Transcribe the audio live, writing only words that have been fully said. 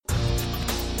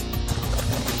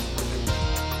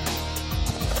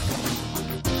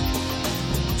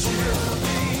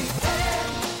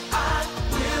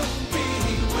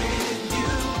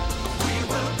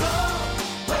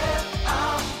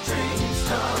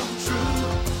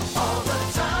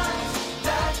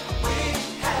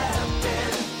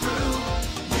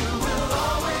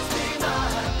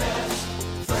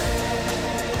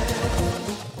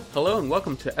Hello and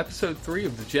welcome to episode 3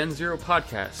 of the Gen Zero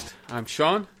podcast. I'm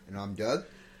Sean. And I'm Doug.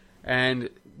 And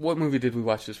what movie did we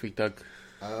watch this week, Doug?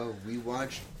 We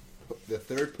watched the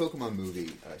third Pokemon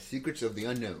movie, Secrets of the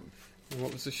Unknown. And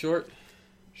what was the short?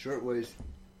 Short was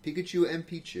Pikachu and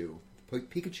Pichu.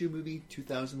 Pikachu movie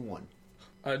 2001.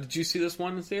 Did you see this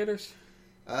one in theaters?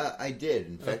 I did,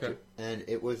 in fact, Okay. and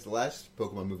it was the last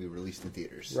Pokemon movie released in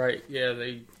theaters. Right, yeah,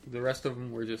 the rest of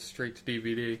them were just straight to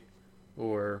DVD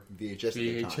or VHS at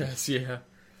the time. VHS, yeah.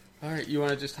 Alright, you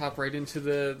want to just hop right into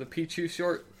the Pichu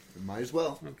short? Might as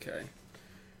well. Okay.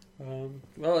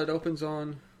 Well, it opens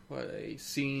on a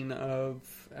scene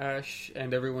of Ash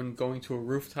and everyone going to a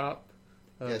rooftop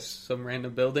of Yes. some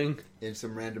random building. In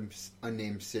some random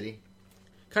unnamed city.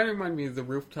 Kind of reminded me of the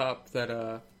rooftop that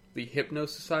the Hypno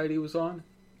Society was on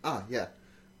Ah, yeah.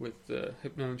 with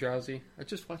Hypno and Drowsy. I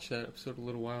just watched that episode a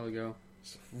little while ago.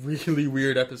 It's a really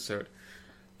weird episode.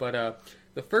 But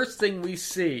the first thing we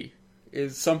see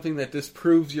is something that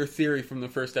disproves your theory from the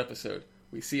first episode.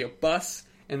 We see a bus,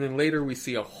 and then later we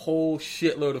see a whole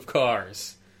shitload of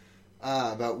cars.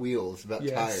 About wheels, about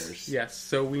Yes, tires. yes.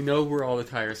 So we know where all the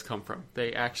tires come from.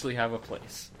 They actually have a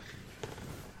place.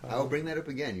 I'll bring that up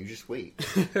again. You just wait.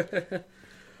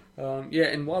 Yeah,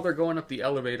 and while they're going up the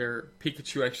elevator,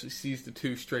 Pikachu actually sees the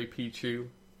two stray Pichu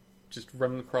just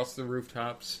running across the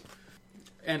rooftops.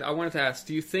 And I wanted to ask,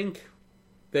 do you think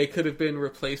they could have been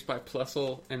replaced by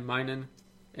Plusle and Minun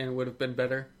and it would have been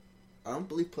better? I don't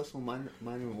believe Plus One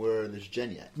Minor were this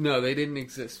gen yet. No, they didn't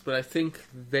exist, but I think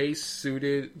they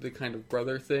suited the kind of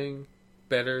brother thing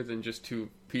better than just two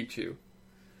Pichu.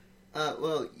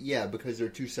 Well, yeah, because they're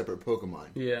two separate Pokemon.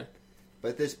 Yeah. But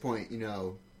at this point,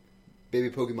 baby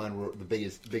Pokemon were the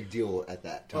big deal at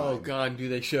that time. Oh god, do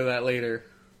they show that later?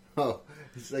 Oh,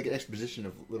 it's like an exposition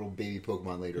of little baby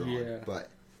Pokemon later Yeah. on. But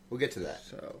we'll get to that.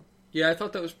 So, yeah, I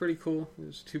thought that was pretty cool. It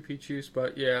was two Pichus,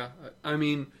 but yeah, I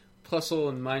mean, Plusle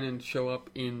and Minun show up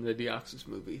in the Deoxys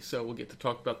movie, so we'll get to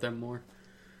talk about them more.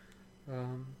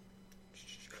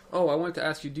 Oh, I wanted to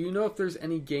ask you, do you know if there's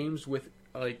any games with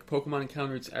like Pokemon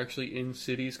encounters actually in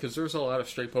cities? Because there's a lot of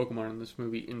stray Pokemon in this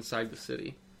movie inside the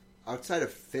city. Outside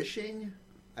of fishing,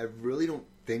 I really don't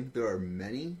think there are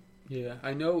many. Yeah,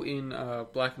 I know in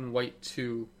Black and White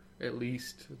 2, at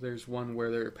least, there's one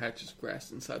where there are patches of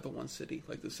grass inside the one city,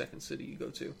 like the second city you go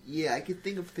to. Yeah, I could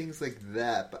think of things like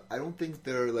that, but I don't think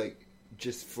they're like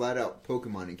just flat out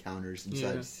Pokemon encounters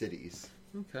inside cities.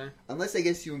 Okay. Unless I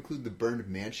guess you include the burned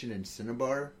mansion in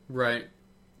Cinnabar, Right.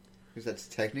 because that's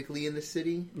technically in the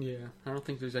city. Yeah, I don't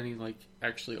think there's any, like,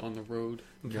 actually on the road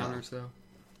encounters, though.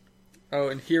 Oh,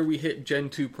 and here we hit Gen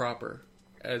 2 proper,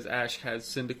 as Ash has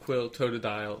Cyndaquil,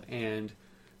 Totodile, and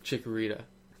Chikorita.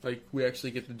 Like, we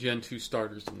actually get the Gen 2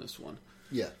 starters in this one.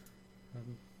 Yeah.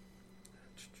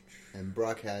 And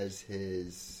Brock has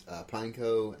his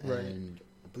Pineco, and Right.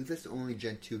 I believe that's the only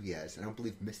Gen 2 he has. I don't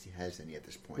believe Misty has any at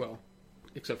this point. Well,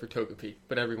 except for Togepi,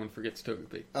 but everyone forgets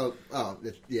Togepi.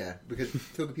 Yeah, because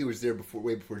Togepi was there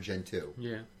way before Gen 2.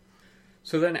 Yeah.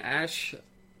 So then Ash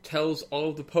tells all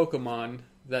of the Pokemon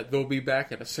that they'll be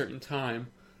back at a certain time,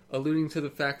 alluding to the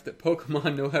fact that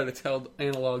Pokemon know how to tell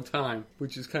analog time,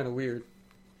 which is kind of weird.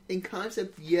 In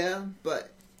concept, yeah,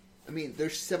 but I mean, they're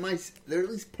at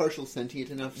least partial sentient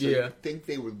enough, so Yeah. you think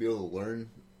they would be able to learn.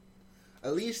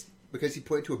 At least because he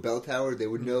pointed to a bell tower, they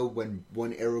would know when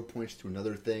one arrow points to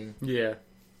another thing. Yeah.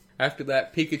 After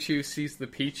that, Pikachu sees the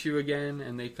Pichu again,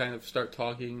 and they kind of start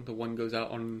talking. The one goes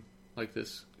out on, like,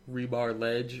 this rebar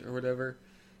ledge or whatever,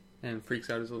 and freaks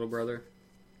out his little brother.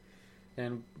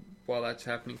 And while that's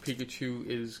happening, Pikachu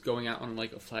is going out on,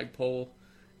 like, a flagpole,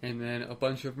 and then a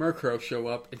bunch of Murkrow show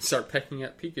up and start pecking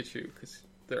at Pikachu, because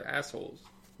they're assholes.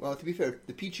 Well, to be fair,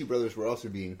 the Pichu brothers were also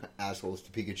being assholes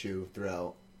to Pikachu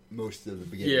throughout most of the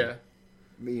beginning. Yeah.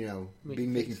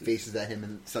 Making faces at him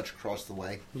and such across the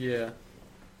way. Yeah.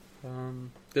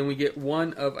 Then we get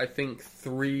one of, I think,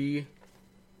 3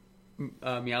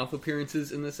 Meowth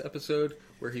appearances in this episode,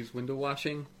 where he's window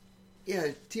washing. Yeah,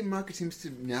 Team Rocket seems to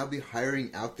now be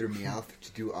hiring out their Meowth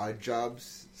to do odd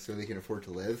jobs so they can afford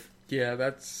to live. Yeah,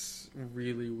 that's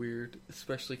really weird,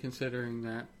 especially considering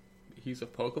that he's a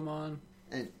Pokemon.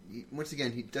 And once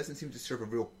again, he doesn't seem to serve a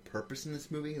real purpose in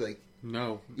this movie. Like,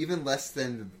 No. even less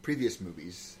than the previous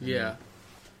movies. Yeah.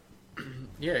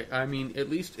 Yeah, I mean, at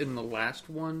least in the last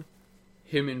one,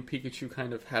 him and Pikachu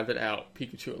kind of have it out.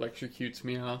 Pikachu electrocutes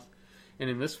Meowth. And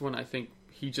in this one, I think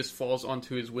he just falls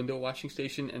onto his window washing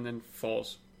station and then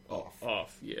falls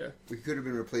off. Yeah. We could have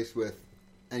been replaced with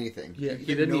anything. Yeah,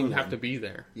 he didn't even have to be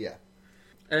there. Yeah.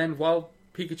 And while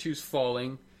Pikachu's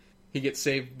falling, he gets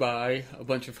saved by a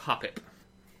bunch of Hoppip,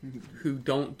 who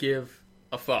don't give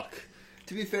a fuck.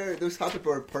 To be fair, those Hoppip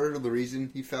are part of the reason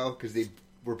he fell, because they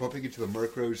were bumping into the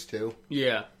Murkrows, too.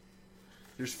 Yeah.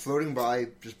 They're just floating by,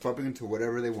 just bumping into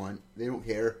whatever they want. They don't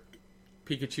care.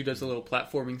 Pikachu does a little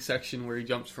platforming section where he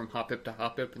jumps from Hoppip to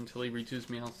Hoppip until he reaches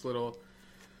Meowth's little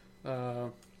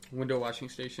window washing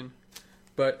station.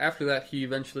 But after that, he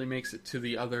eventually makes it to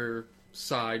the other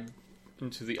side,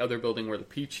 into the other building where the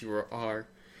Pichu are,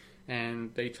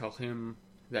 and they tell him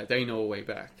that they know a way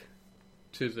back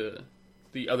to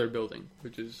the other building,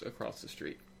 which is across the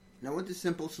street. Now, would the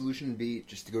simple solution be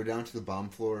just to go down to the bomb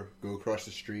floor, go across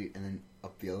the street, and then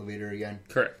up the elevator again?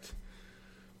 Correct.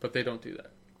 But they don't do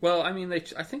that. Well, I mean,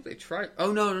 I think they try.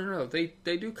 Oh, no. They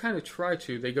do kind of try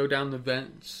to. They go down the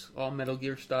vents, all Metal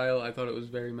Gear style. I thought it was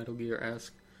very Metal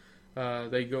Gear-esque.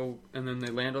 They go, and then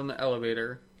they land on the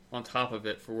elevator, on top of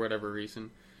it, for whatever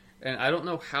reason. And I don't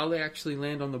know how they actually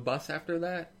land on the bus after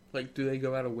that. Like, do they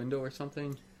go out a window or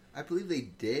something? I believe they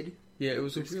did. Yeah, it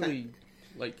was a really,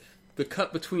 like, the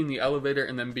cut between the elevator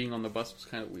and then being on the bus was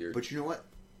kind of weird. But you know what?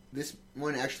 This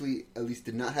one actually, at least,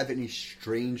 did not have any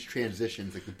strange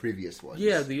transitions like the previous ones.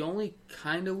 Yeah, the only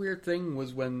kind of weird thing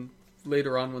was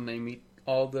later on when they meet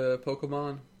all the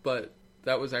Pokemon, but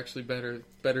that was actually better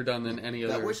done than any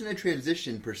other. That wasn't a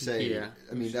transition per se. Yeah.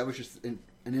 I mean, that was just an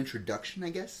introduction,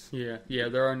 I guess. Yeah,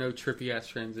 there are no trippy-ass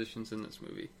transitions in this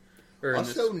movie.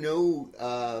 Also,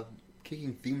 no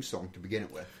kicking theme song to begin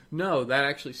it with. No, that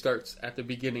actually starts at the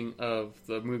beginning of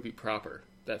the movie proper,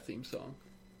 that theme song.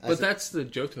 But that's the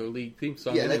Johto League theme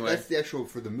song anyway. That's the actual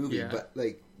for the movie. Yeah. But,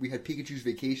 like, we had Pikachu's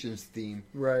Vacations theme.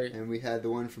 Right. And we had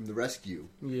the one from The Rescue.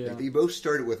 Yeah. Like, they both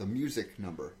started with a music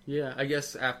number. Yeah, I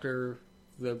guess after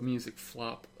the music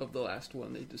flop of the last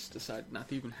one, they just decided not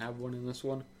to even have one in this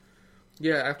one.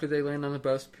 Yeah, after they land on the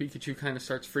bus, Pikachu kind of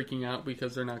starts freaking out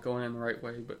because they're not going in the right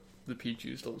way, but the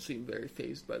Pichus don't seem very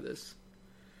fazed by this.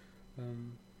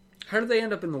 How do they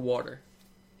end up in the water?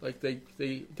 Like,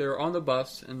 they're on the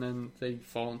bus, and then they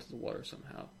fall into the water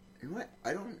somehow. You know what?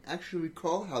 I don't actually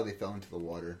recall how they fell into the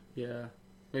water. Yeah.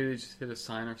 Maybe they just hit a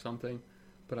sign or something,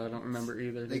 but I don't remember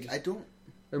either. I don't...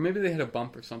 Or maybe they hit a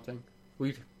bump or something.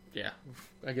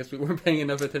 I guess we weren't paying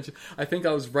enough attention. I think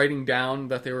I was writing down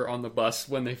that they were on the bus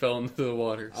when they fell into the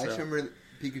water. So. I just remember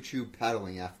Pikachu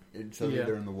paddling until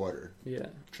they're in the water. Yeah.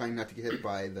 Trying not to get hit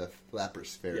by the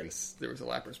Lapras fairy. Yes, there was a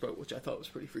Lapras boat, which I thought was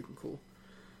pretty freaking cool.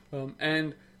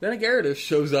 And then a Gyarados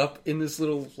shows up in this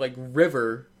little, like,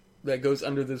 river that goes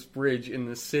under this bridge in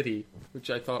the city, which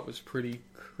I thought was pretty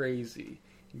crazy.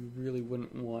 You really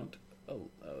wouldn't want a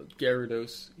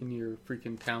Gyarados in your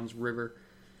freaking town's river.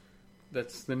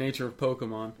 That's the nature of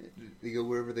Pokemon. They go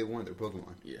wherever they want, their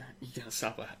Pokemon. Yeah, you can't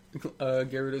stop a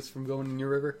Gyarados from going in your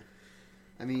river.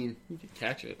 I mean... You can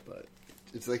catch it, but...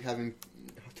 It's like having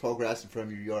tall grass in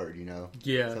front of your yard, you know?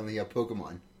 Yeah. It's only you have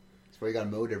Pokemon. That's why you gotta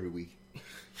mow it every week.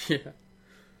 Yeah.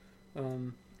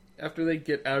 After they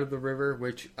get out of the river,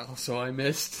 which also I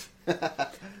missed,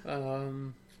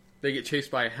 they get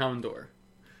chased by a Houndour.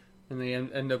 And they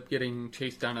end up getting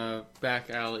chased down a back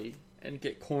alley and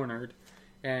get cornered.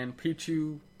 And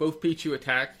both Pichu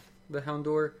attack the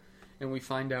Houndour, and we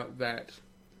find out that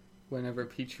whenever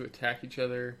Pichu attack each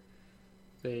other,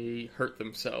 they hurt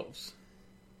themselves.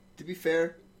 To be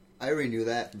fair, I already knew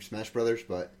that from Smash Brothers,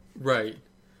 but... Right.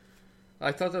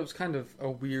 I thought that was kind of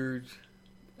a weird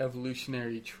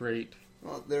evolutionary trait.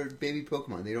 Well, they're baby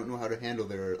Pokemon. They don't know how to handle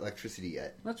their electricity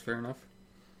yet. That's fair enough.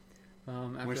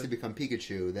 Once they become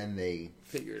Pikachu, then they...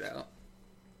 figure it out.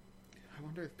 I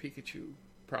wonder if Pikachu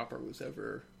proper was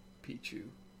ever Pichu.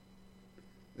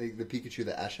 Like the Pikachu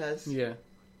that Ash has? Yeah.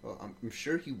 Well, I'm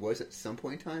sure he was at some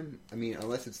point in time. I mean,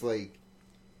 unless it's like...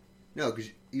 No, because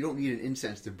you don't need an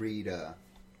incense to breed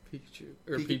Pikachu.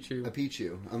 Or Pichu. A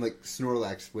Pichu. Unlike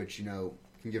Snorlax, which, you know,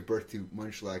 can give birth to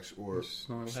Munchlax or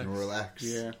Snorlax.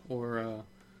 Yeah, or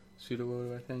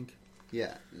Sudowoodo, I think.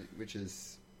 Yeah, which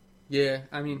is... Yeah,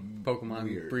 I mean, Pokemon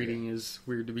weird, breeding is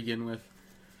weird to begin with.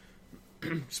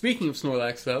 Speaking of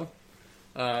Snorlax, though,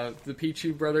 the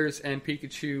Pichu brothers and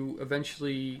Pikachu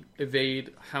eventually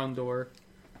evade Houndour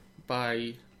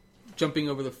by jumping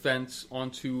over the fence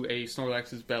onto a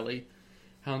Snorlax's belly.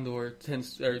 Houndour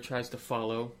tries to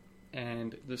follow,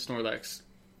 and the Snorlax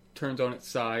turns on its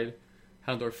side.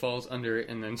 Houndour falls under it,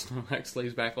 and then Snorlax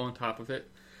lays back on top of it,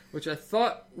 which I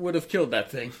thought would have killed that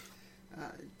thing.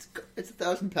 It's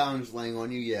 1,000 pounds laying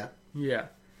on you, yeah. Yeah.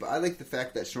 But I like the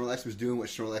fact that Snorlax was doing what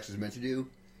Snorlax is meant to do,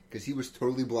 because he was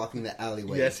totally blocking that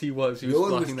alleyway. Yes, he was. He was no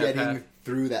one was blocking that getting path.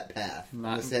 through that path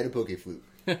unless they had a Pokeflute.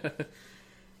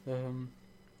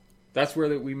 That's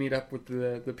where we meet up with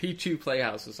the Pichu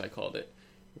Playhouse, as I called it.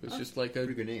 It was just like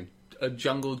pretty good name. A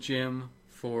jungle gym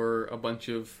for a bunch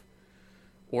of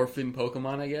orphan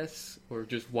Pokemon, I guess, or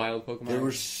just wild Pokemon. There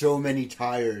were so many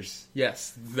tires.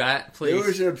 Yes, that place. There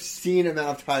was an obscene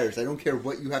amount of tires. I don't care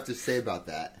what you have to say about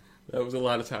that. That was a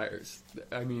lot of tires.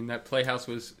 I mean, that playhouse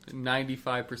was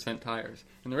 95% tires,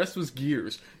 and the rest was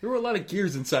gears. There were a lot of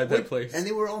gears inside that place. And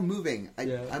they were all moving.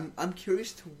 Yeah. I'm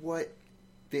curious to what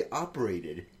they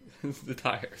operated. The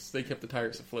tires. They kept the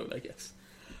tires afloat, I guess.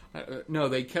 No,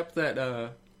 they kept that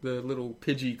the little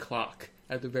Pidgey clock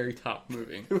at the very top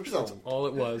moving. That's all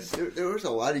it was. There was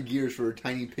a lot of gears for a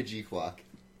tiny Pidgey clock.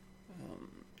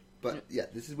 But yeah,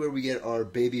 this is where we get our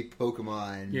baby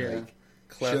Pokemon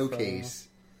Cleffa. showcase,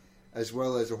 as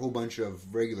well as a whole bunch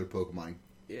of regular Pokemon.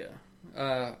 Yeah.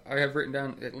 I have written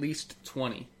down at least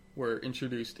 20 were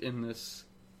introduced in this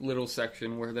little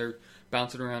section where they're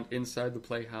bouncing around inside the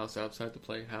playhouse, outside the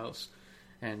playhouse,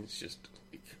 and it's just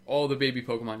like, all the baby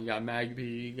Pokemon. You got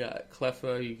Magby, you got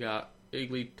Cleffa, you got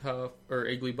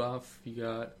Igglybuff, you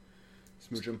got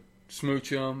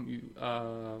Smoochum,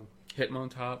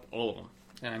 Hitmontop, all of them.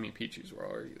 And I mean, Pichu's were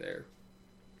already there.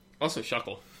 Also,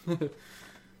 Shuckle.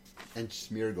 And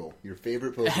Smeargle, your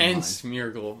favorite Pokemon. And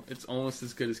Smeargle. It's almost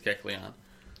as good as Kecleon.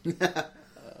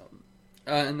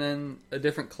 And then a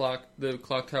different clock, the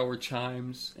clock tower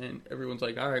chimes, and everyone's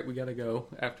like, alright, we gotta go.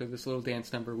 After this little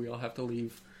dance number, we all have to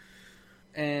leave.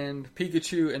 And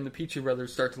Pikachu and the Pichu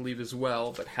brothers start to leave as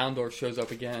well, but Houndour shows up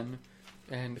again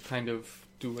and kind of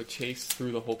do a chase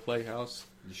through the whole playhouse.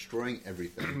 Destroying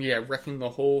everything. Yeah, wrecking the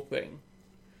whole thing.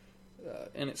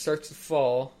 And it starts to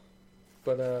fall,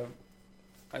 but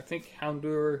I think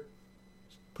Houndour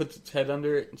puts its head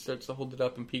under it and starts to hold it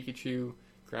up, and Pikachu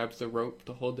grabs the rope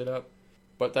to hold it up.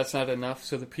 But that's not enough,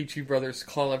 so the Pichu brothers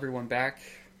call everyone back,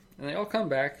 and they all come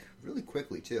back. Really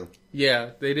quickly, too.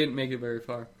 Yeah, they didn't make it very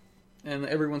far. And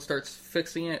everyone starts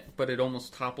fixing it, but it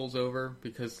almost topples over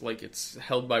because, like, it's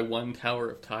held by one tower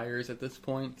of tires at this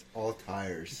point. All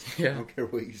tires. Yeah. I don't care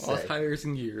what you say. All tires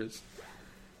and gears.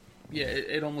 Yeah,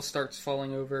 it almost starts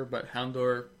falling over, but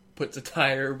Houndour puts a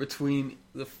tire between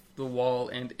the wall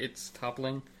and it's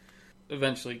toppling.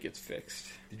 Eventually gets fixed.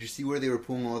 Did you see where they were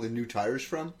pulling all the new tires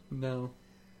from? No.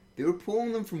 They were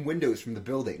pulling them from windows from the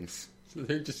buildings. So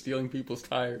they're just stealing people's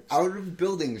tires. Out of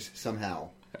buildings, somehow.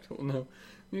 I don't know.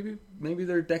 Maybe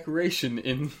they're decoration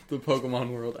in the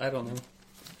Pokemon world. I don't know.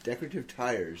 Decorative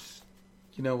tires.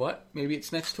 You know what? Maybe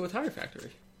it's next to a tire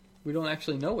factory. We don't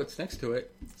actually know what's next to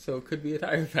it, so it could be a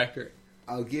tire factory.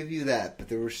 I'll give you that, but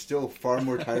there were still far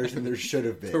more tires than there should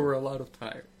have been. There were a lot of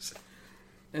tires.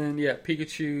 And yeah,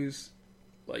 Pikachu's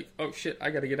like, oh shit,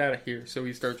 I gotta get out of here. So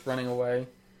he starts running away,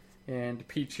 and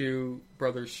Pichu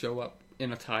brothers show up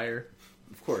in a tire.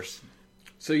 Of course.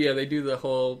 So yeah, they do the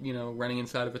whole, running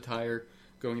inside of a tire,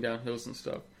 going down hills and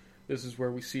stuff. This is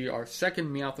where we see our second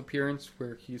Meowth appearance,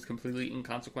 where he's completely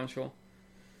inconsequential.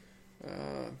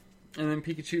 And then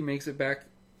Pikachu makes it back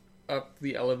up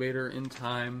the elevator in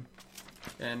time,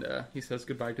 and he says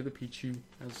goodbye to the Pichu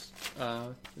as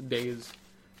the day is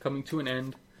coming to an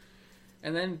end.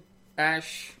 And then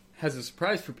Ash has a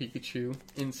surprise for Pikachu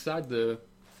inside the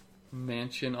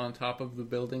mansion on top of the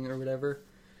building or whatever,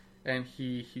 and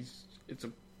it's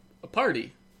a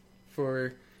party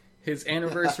for his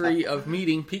anniversary of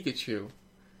meeting Pikachu,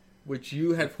 which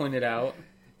you had pointed out.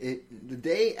 The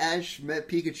day Ash met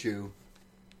Pikachu,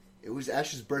 it was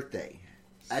Ash's birthday.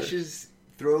 So, Ash is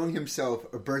throwing himself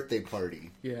a birthday party.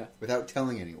 Yeah. Without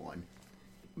telling anyone.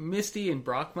 Misty and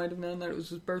Brock might have known that it was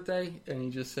his birthday, and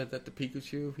he just said that to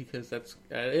Pikachu because that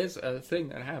is a thing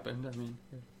that happened. I mean,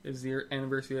 it is the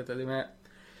anniversary that they met.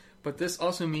 But this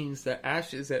also means that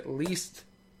Ash is at least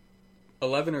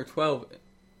 11 or 12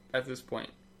 at this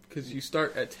point. Because you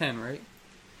start at 10, right?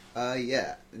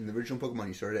 Yeah. In the original Pokemon,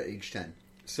 you started at age 10.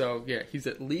 So, yeah, he's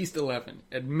at least 11,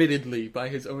 admittedly, by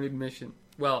his own admission.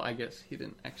 Well, I guess he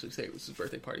didn't actually say it was his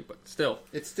birthday party, but still.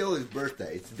 It's still his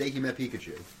birthday. It's the day he met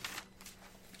Pikachu.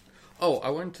 Oh, I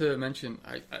wanted to mention,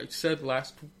 I said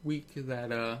last week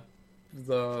that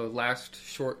the last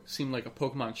short seemed like a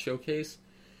Pokemon showcase,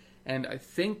 and I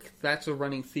think that's a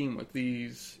running theme with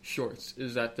these shorts,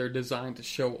 is that they're designed to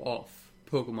show off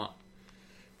Pokemon.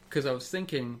 Because I was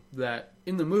thinking that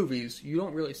in the movies, you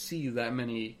don't really see that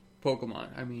many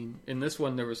Pokemon. I mean, in this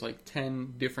one, there was like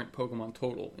 10 different Pokemon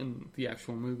total in the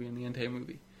actual movie, in the Entei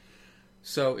movie.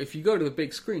 So if you go to the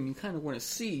big screen, you kind of want to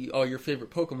see all your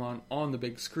favorite Pokemon on the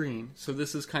big screen. So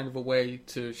this is kind of a way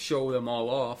to show them all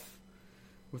off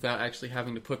without actually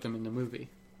having to put them in the movie.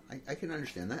 I can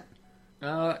understand that.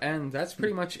 And that's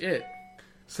pretty much it.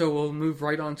 So we'll move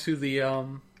right on to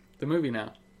the movie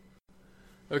now.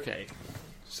 Okay,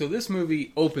 so this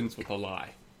movie opens with a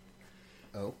lie.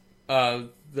 Oh?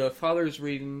 The father's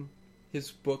reading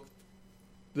his book,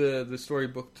 the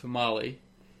storybook to Molly,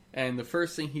 And the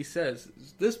first thing he says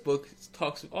is, this book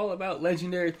talks all about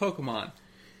legendary Pokemon.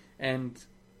 And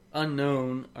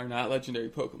unknown are not legendary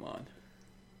Pokemon.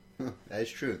 That is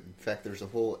true. In fact, there's a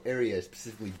whole area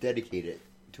specifically dedicated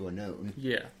to unknown.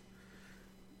 Yeah.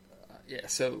 Yeah,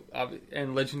 so,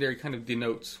 and legendary kind of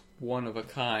denotes one of a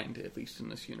kind, at least in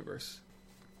this universe.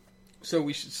 So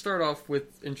we should start off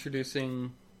with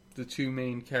introducing the two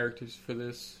main characters for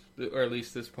this, or at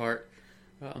least this part.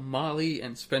 Molly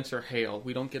and Spencer Hale.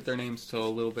 We don't get their names till a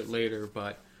little bit later,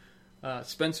 but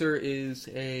Spencer is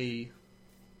a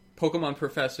Pokemon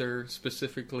professor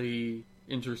specifically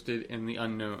interested in the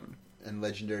unknown. And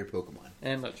legendary Pokemon.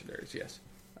 And legendaries, yes.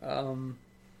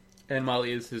 And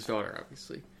Molly is his daughter,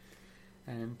 obviously.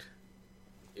 And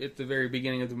at the very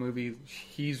beginning of the movie,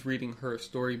 he's reading her a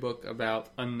storybook about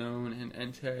Unknown and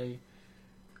Entei.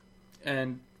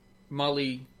 And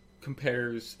Molly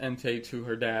compares Entei to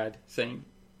her dad, saying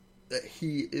that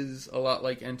he is a lot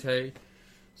like Entei.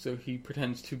 So he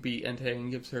pretends to be Entei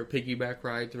and gives her a piggyback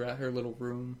ride throughout her little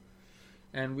room.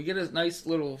 And we get a nice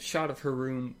little shot of her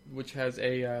room, which has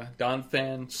a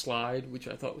Donphan slide, which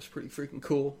I thought was pretty freaking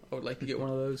cool. I would like to get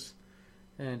one of those.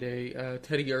 And a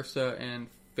Teddy Ursa and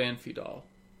Fanfi doll.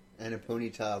 And a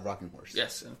Ponyta rocking horse.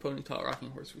 Yes, and a Ponyta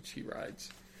rocking horse, which he rides.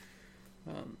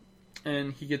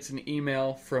 And he gets an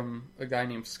email from a guy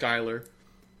named Skylar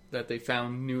that they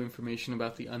found new information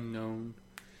about the unknown.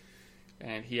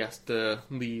 And he has to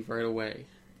leave right away.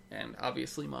 And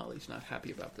obviously Molly's not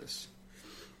happy about this.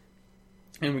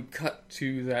 And we cut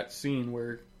to that scene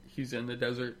where he's in the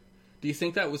desert. Do you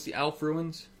think that was the Alph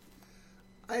Ruins?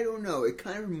 I don't know. It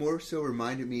kind of more so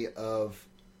reminded me of,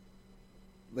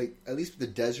 like, at least with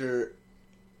the desert,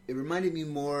 it reminded me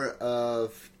more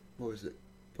of, what was it?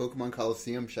 Pokemon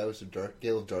Coliseum, Shadows of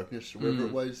Gale of Darkness, or wherever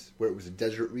it was, where it was a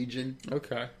desert region.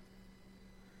 Okay.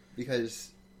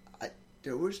 Because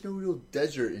there was no real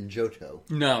desert in Johto.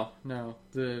 No.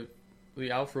 The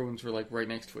Alph Ruins were, like, right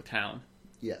next to a town.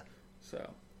 Yeah.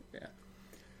 So, yeah.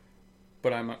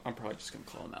 But I'm probably just going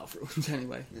to call them Alph Ruins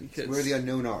anyway. Because where the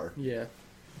unknown are. Yeah.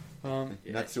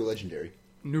 Not so legendary.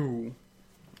 No.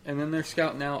 And then they're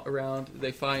scouting out around.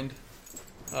 They find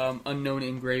unknown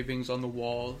engravings on the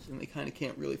walls, and they kind of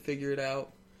can't really figure it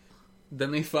out.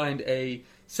 Then they find a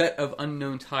set of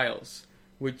unknown tiles,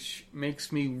 which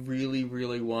makes me really,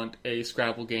 really want a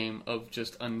Scrabble game of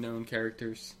just unknown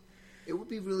characters. It would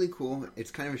be really cool. It's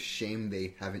kind of a shame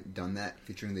they haven't done that,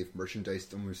 featuring they've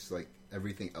merchandised almost like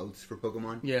everything else for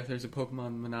Pokemon. Yeah, there's a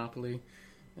Pokemon Monopoly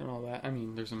and all that. I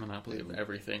mean, there's a monopoly of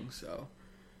everything, so...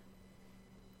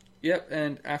 Yep,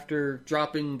 and after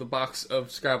dropping the box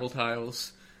of Scrabble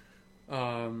tiles,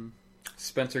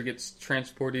 Spencer gets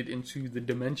transported into the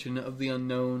dimension of the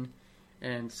unknown,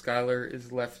 and Skylar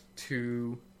is left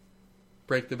to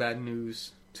break the bad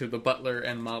news to the butler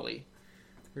and Molly.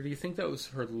 Or do you think that was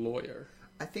her lawyer?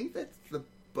 I think that's the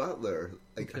butler,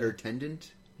 like her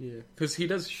attendant. Yeah, because he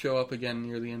does show up again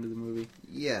near the end of the movie.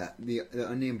 Yeah, the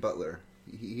unnamed butler.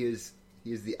 He is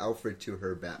the Alfred to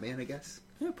her Batman, I guess.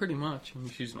 Yeah, pretty much. I mean,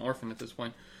 she's an orphan at this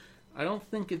point. I don't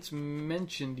think it's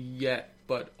mentioned yet,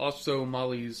 but also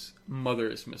Molly's mother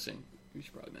is missing. We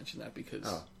should probably mention that because...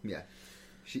 Oh, yeah.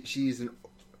 She's an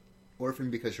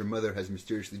orphan because her mother has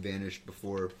mysteriously vanished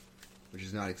before, which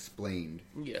is not explained.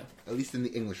 Yeah. At least in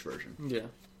the English version.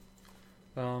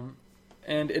 Yeah.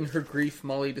 And in her grief,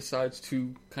 Molly decides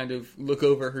to kind of look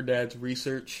over her dad's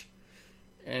research.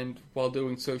 And while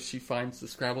doing so, she finds the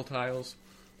Scrabble tiles.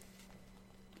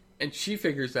 And she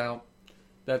figures out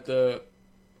that the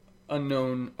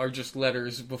unknown are just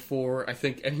letters before I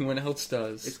think anyone else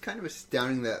does. It's kind of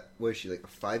astounding that, was she, like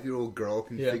a 5-year-old girl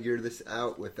can figure this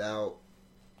out without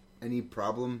any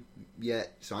problem,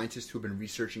 yet scientists who have been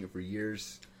researching it for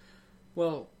years.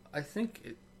 Well, I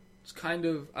think it's kind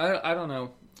of... I don't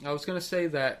know. I was going to say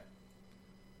that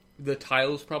the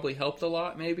tiles probably helped a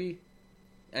lot, maybe.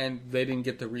 And they didn't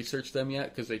get to research them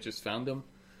yet because they just found them.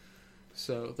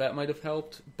 So that might have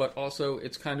helped, but also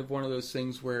it's kind of one of those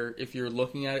things where if you're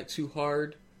looking at it too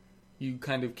hard, you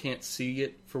kind of can't see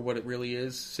it for what it really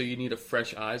is, so you need a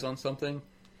fresh eyes on something.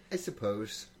 I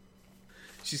suppose.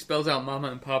 She spells out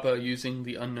Mama and Papa using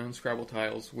the unknown Scrabble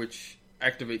tiles, which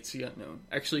activates the unknown.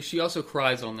 Actually, she also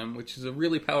cries on them, which is a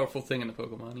really powerful thing in the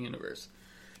Pokemon universe.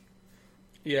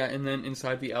 Yeah, and then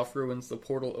inside the Alph Ruins, the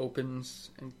portal opens,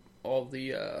 and all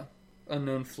the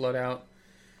unknown flood out.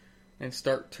 And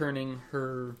start turning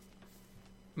her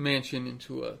mansion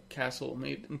into a castle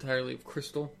made entirely of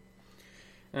crystal.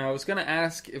 And I was going to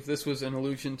ask if this was an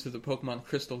allusion to the Pokemon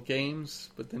Crystal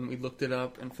games, but then we looked it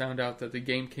up and found out that the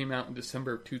game came out in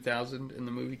December of 2000, and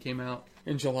the movie came out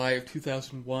in July of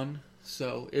 2001.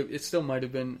 So it still might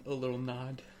have been a little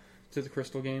nod to the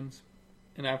Crystal Games.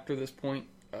 And after this point,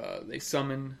 they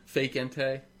summon fake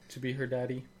Entei to be her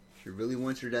daddy. She really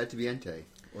wants her dad to be Entei,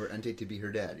 or Entei to be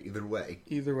her dad. Either way.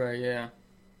 Either way, yeah.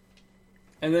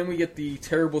 And then we get the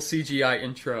terrible CGI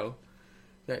intro.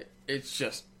 That it's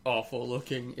just awful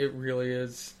looking. It really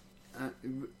is.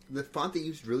 The font they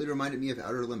used really reminded me of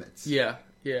Outer Limits. Yeah.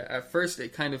 At first,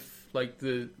 it kind of like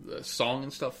the song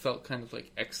and stuff felt kind of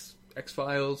like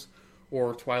X-Files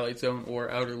or Twilight Zone or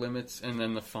Outer Limits, and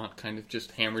then the font kind of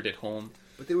just hammered it home.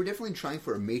 But they were definitely trying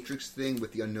for a Matrix thing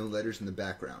with the unknown letters in the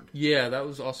background. Yeah, that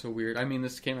was also weird. I mean,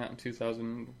 this came out in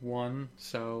 2001,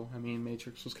 so I mean,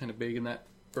 Matrix was kind of big in that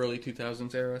early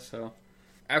 2000s era. So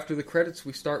after the credits,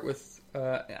 we start with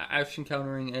Ash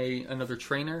encountering another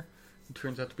trainer who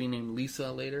turns out to be named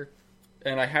Lisa later,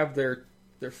 and I have their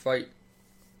fight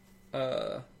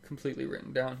completely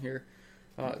written down here.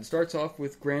 It starts off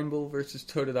with Granville versus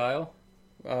Totodile,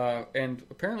 and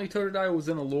apparently Totodile was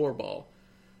in a lore ball.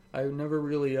 I never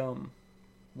really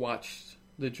watched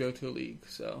the Johto League,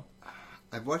 so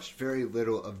I've watched very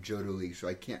little of Johto League, so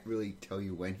I can't really tell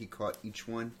you when he caught each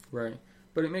one. Right,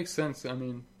 but it makes sense. I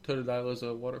mean, Totodile is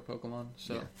a water Pokemon,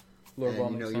 so yeah. lore ball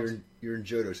makes sense. You're in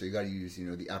Johto, so you got to use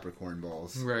the apricorn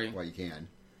balls while you can.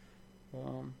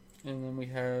 And then we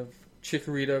have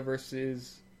Chikorita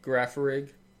versus Girafarig.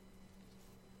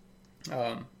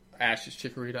 Ash's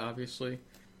Chikorita, obviously.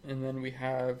 And then we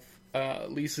have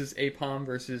Lisa's Aipom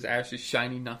versus Ash's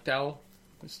Shiny Noctowl.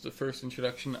 This is the first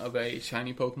introduction of a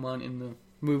shiny Pokemon in the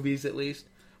movies, at least.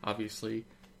 Obviously,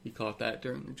 he caught that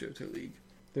during the Johto League.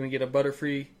 Then we get a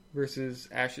Butterfree versus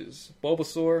Ash's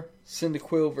Bulbasaur.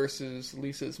 Cyndaquil versus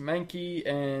Lisa's Mankey.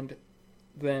 And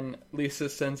then Lisa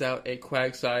sends out a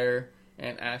Quagsire,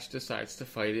 and Ash decides to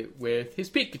fight it with his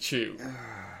Pikachu.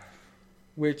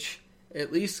 Which,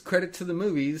 at least credit to the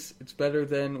movies, it's better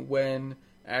than when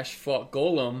Ash fought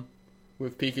Golem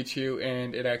with Pikachu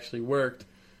and it actually worked.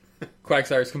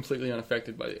 Quagsire is completely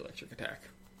unaffected by the electric attack.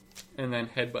 And then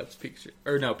headbutts Pikachu.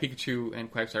 Or no, Pikachu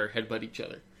and Quagsire headbutt each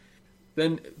other.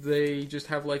 Then they just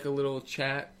have like a little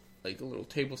chat, like a little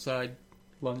tableside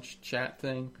lunch chat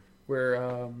thing,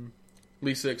 where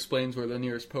Lisa explains where the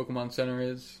nearest Pokemon Center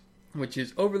is, which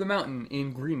is over the mountain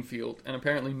in Greenfield. And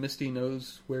apparently Misty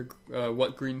knows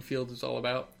what Greenfield is all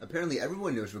about. Apparently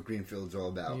everyone knows what Greenfield's all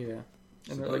about. Yeah.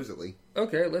 And supposedly. Like,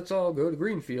 okay, let's all go to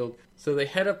Greenfield. So they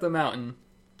head up the mountain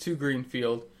to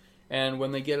Greenfield, and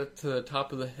when they get up to the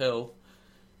top of the hill,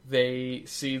 they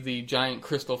see the giant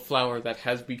crystal flower that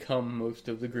has become most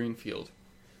of the Greenfield.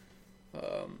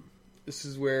 This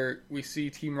is where we see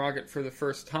Team Rocket for the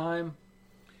first time.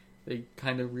 They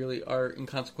kind of really are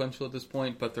inconsequential at this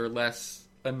point, but they're less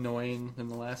annoying than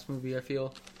the last movie, I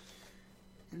feel.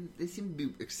 And they seem to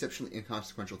be exceptionally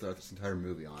inconsequential throughout this entire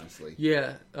movie, honestly.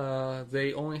 Yeah,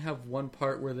 they only have one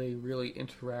part where they really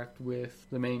interact with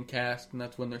the main cast, and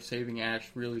that's when they're saving Ash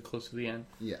really close to the end.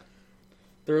 Yeah.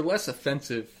 They're less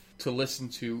offensive to listen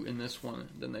to in this one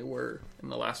than they were in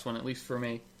the last one, at least for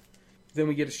me. Then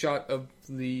we get a shot of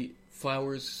the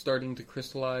flowers starting to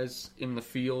crystallize in the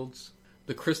fields.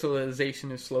 The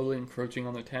crystallization is slowly encroaching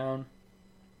on the town.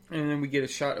 And then we get a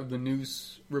shot of the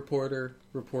news reporter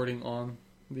reporting on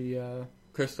the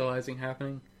crystallizing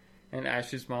happening. And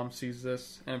Ash's mom sees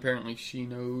this, and apparently she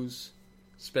knows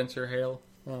Spencer Hale.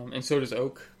 And so does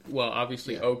Oak. Well,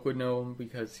 obviously Oak would know him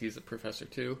because he's a professor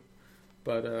too.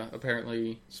 But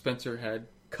apparently Spencer had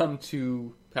come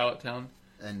to Pallet Town.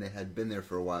 And they had been there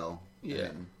for a while.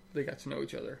 Yeah, they got to know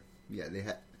each other. Yeah,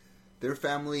 their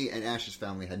family and Ash's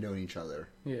family had known each other.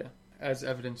 Yeah, as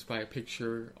evidenced by a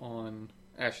picture on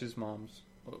Ash's mom's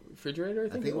refrigerator, I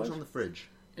think it was on the fridge.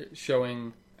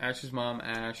 Showing Ash's mom,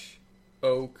 Ash,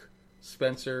 Oak,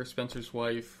 Spencer's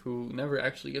wife, who never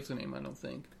actually gets a name, I don't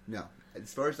think. No.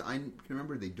 As far as I can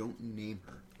remember, they don't name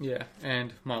her. Yeah,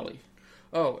 and Molly.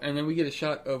 Oh, and then we get a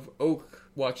shot of Oak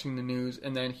watching the news,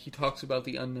 and then he talks about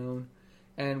the unknown,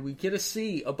 and we get to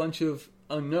see a bunch of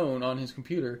unknown on his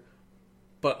computer,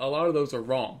 but a lot of those are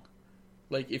wrong.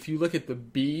 Like, if you look at the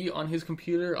B on his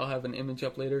computer, I'll have an image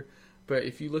up later, but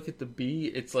if you look at the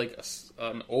B, it's like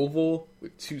an oval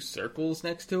with two circles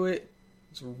next to it.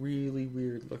 It's really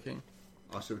weird looking.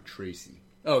 Also Tracy.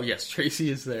 Oh, yes, Tracy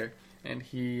is there, and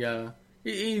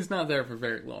he's not there for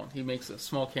very long. He makes a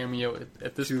small cameo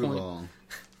at this point. Too long.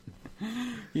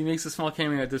 He makes a small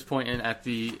cameo at this point and at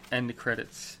the end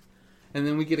credits. And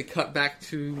then we get a cut back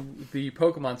to the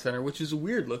Pokemon Center, which is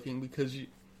weird looking because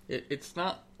it's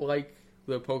not like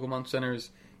the Pokemon Centers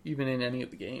even in any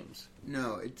of the games.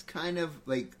 No, it's kind of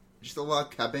like just a log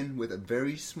cabin with a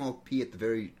very small P at the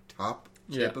very top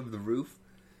tip of the roof.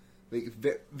 Like,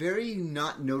 very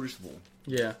not noticeable.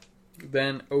 Yeah.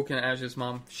 Then Oak and Ash's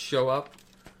mom show up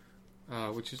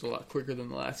which is a lot quicker than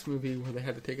the last movie where they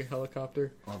had to take a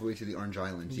helicopter. All the way to the Orange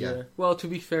Islands, yeah. Well, to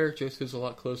be fair, Josto's a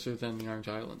lot closer than the Orange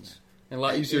Islands. And a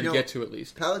lot easier to get to, at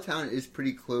least. Palatown is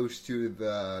pretty close to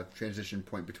the transition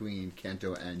point between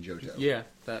Kanto and Johto. Yeah,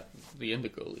 the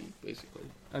Indigo League, basically.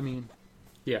 I mean,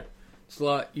 yeah, it's a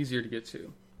lot easier to get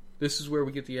to. This is where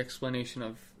we get the explanation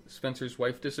of Spencer's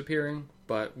wife disappearing,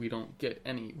 but we don't get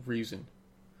any reason.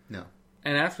 No.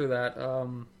 And after that,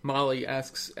 Molly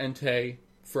asks Entei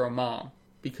for a mom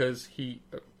because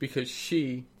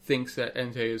she thinks that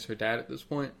Entei is her dad at this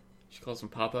point. She calls him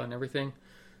Papa and everything.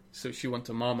 So she wants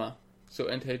a mama. So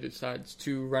Entei decides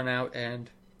to run out and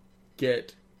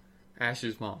get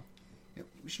Ash's mom. Yeah,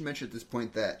 we should mention at this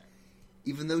point that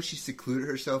even though she secluded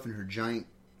herself in her giant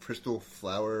crystal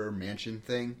flower mansion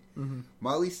thing,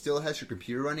 Molly still has her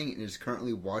computer running and is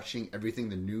currently watching everything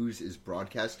the news is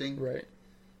broadcasting. Right.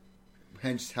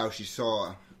 Hence how she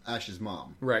saw Ash's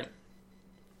mom. Right.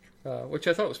 Which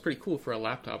I thought was pretty cool for a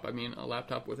laptop. I mean, a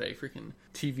laptop with a freaking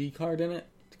TV card in it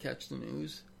to catch the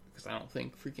news. Because I don't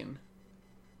think freaking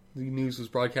the news was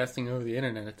broadcasting over the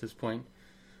internet at this point.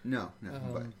 No,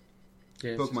 but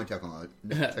yeah, Pokemon technology.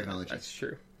 That's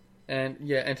true. And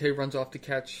yeah, Entei runs off to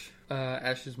catch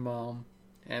Ash's mom,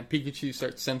 and Pikachu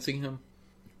starts sensing him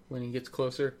when he gets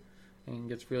closer, and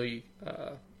gets really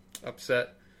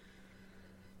upset.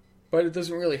 But it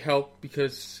doesn't really help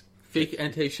because fake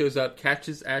Entei shows up,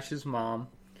 catches Ash's mom,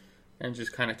 and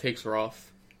just kind of takes her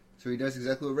off. So he does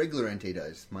exactly what regular Entei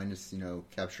does, minus,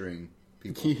 capturing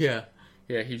people. Yeah,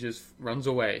 he just runs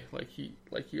away like he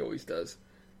always does.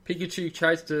 Pikachu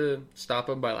tries to stop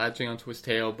him by latching onto his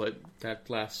tail, but that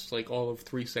lasts like all of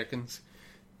 3 seconds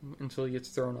until he gets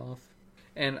thrown off.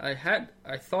 And I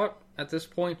thought at this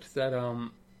point that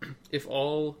if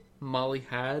all Molly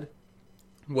had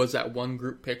was that one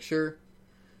group picture,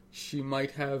 she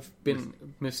might have been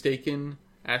mistaken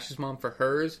Ash's mom for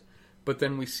hers. But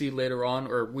then we see later on,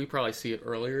 or we probably see it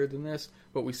earlier than this,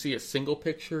 but we see a single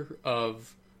picture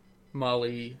of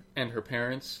Molly and her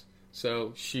parents,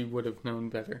 so she would have known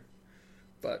better.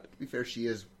 But to be fair, she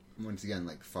is, once again,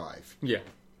 like 5. Yeah.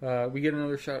 We get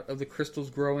another shot of the crystals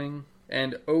growing,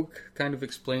 and Oak kind of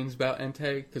explains about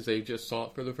Entei, because they just saw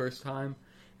it for the first time.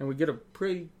 And we get a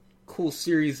pretty cool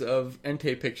series of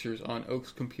Entei pictures on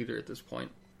Oak's computer at this point.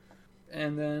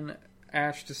 And then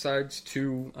Ash decides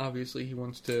to, obviously he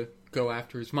wants to go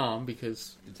after his mom,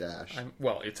 because it's Ash.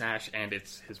 It's Ash and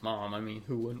it's his mom. I mean,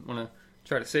 who wouldn't want to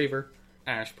try to save her?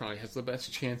 Ash probably has the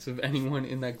best chance of anyone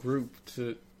in that group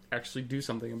to actually do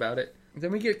something about it.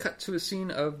 Then we get cut to a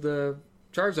scene of the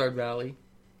Charizard Valley.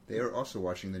 They are also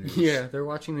watching the news. Yeah, they're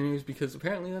watching the news because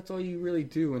apparently that's all you really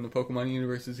do in the Pokemon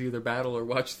universe is either battle or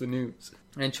watch the news.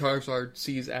 And Charizard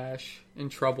sees Ash in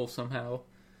trouble somehow.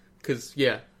 Because,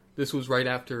 yeah, this was right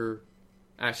after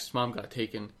Ash's mom got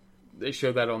taken. They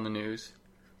showed that on the news.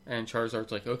 And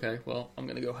Charizard's like, okay, well, I'm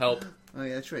going to go help. Oh,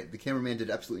 yeah, that's right. The cameraman did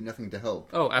absolutely nothing to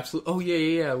help. Oh, absolutely. Oh,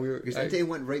 yeah. Because Entei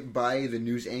went right by the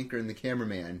news anchor and the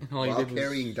cameraman while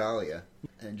carrying Dahlia.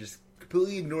 And just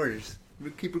completely ignored it. Just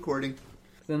keep recording.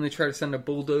 Then they try to send a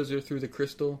bulldozer through the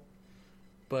crystal.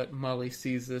 But Molly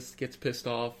sees this, gets pissed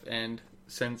off, and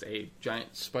sends a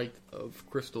giant spike of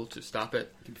crystal to stop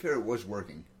it. To be fair, it was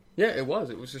working. Yeah, it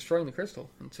was. It was destroying the crystal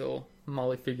until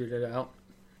Molly figured it out.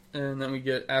 And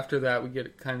then after that, we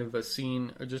get kind of a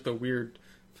scene, or just a weird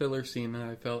filler scene that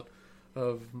I felt,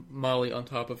 of Molly on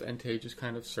top of Entei just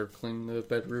kind of circling the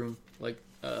bedroom like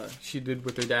she did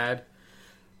with her dad.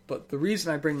 But the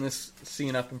reason I bring this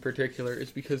scene up in particular is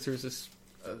because there's a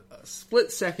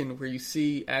split second where you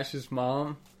see Ash's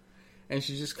mom, and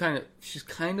she's kind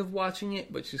of watching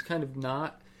it, but she's kind of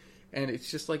not. And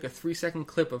it's just like a 3-second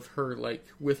clip of her, like,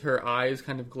 with her eyes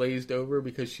kind of glazed over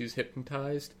because she's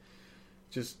hypnotized.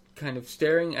 Just kind of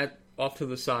staring off to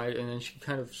the side, and then she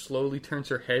kind of slowly turns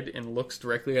her head and looks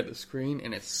directly at the screen,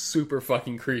 and it's super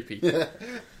fucking creepy.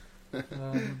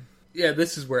 Yeah,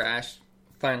 this is where Ash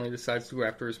finally decides to go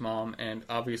after his mom, and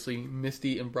obviously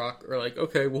Misty and Brock are like,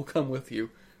 okay, we'll come with you.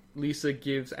 Lisa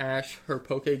gives Ash her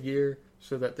Poke Gear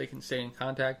so that they can stay in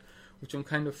contact, which I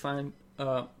kind of think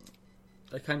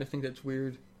that's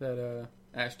weird that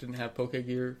Ash didn't have Poke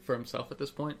Gear for himself at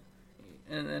this point.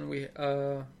 And then we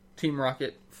Team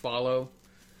Rocket follow,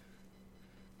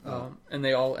 and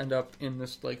they all end up in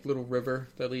this like little river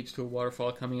that leads to a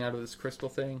waterfall coming out of this crystal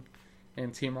thing.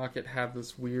 And Team Rocket have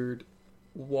this weird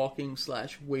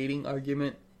walking/waiting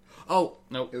argument. Oh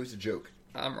no, it was a joke.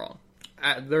 I'm wrong.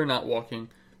 They're not walking.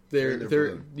 They're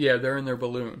in their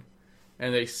balloon,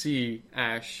 and they see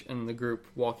Ash and the group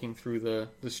walking through the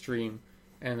stream.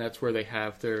 And that's where they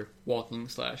have their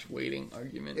walking/waiting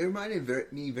argument. It reminded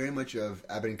me very much of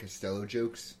Abbott and Costello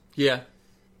jokes. Yeah.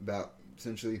 About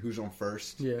essentially who's on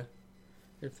first. Yeah.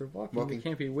 If they're walking, they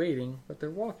can't be waiting, but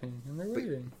they're walking, and they're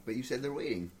waiting. But you said they're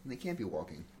waiting, and they can't be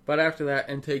walking. But after that,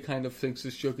 Entei kind of thinks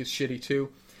this joke is shitty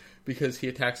too, because he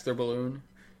attacks their balloon.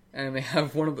 And they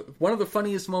have one of the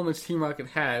funniest moments Team Rocket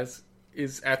has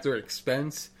is at their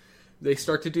expense. They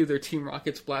start to do their Team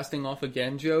Rocket's blasting off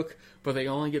again joke, but they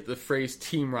only get the phrase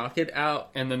Team Rocket out,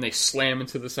 and then they slam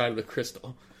into the side of the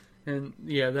crystal. And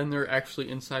yeah, then they're actually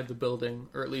inside the building,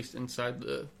 or at least inside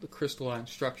the crystalline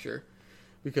structure,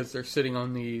 because they're sitting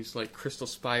on these like crystal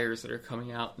spires that are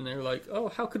coming out, and they're like, "Oh,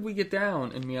 how could we get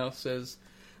down?" And Meowth says,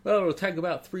 "Well, it'll take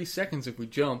about 3 seconds if we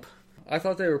jump." I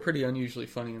thought they were pretty unusually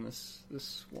funny in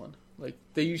this one. Like,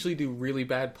 they usually do really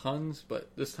bad puns, but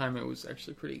this time it was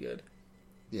actually pretty good.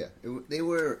 Yeah, they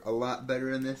were a lot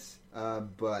better in this,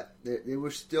 but they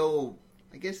were still.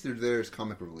 I guess they're there as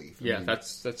comic relief. I mean,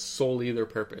 that's solely their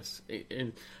purpose.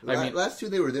 Last two,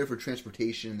 they were there for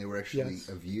transportation. They were actually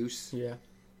of use. Yeah.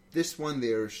 This one,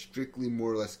 they're strictly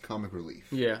more or less comic relief.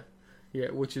 Yeah,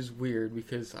 which is weird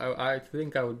because I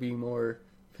think I would be more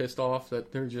pissed off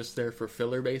that they're just there for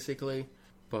filler, basically.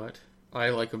 But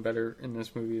I like them better in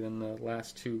this movie than the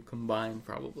last two combined,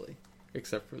 probably,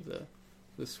 except for the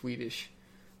Swedish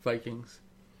Vikings.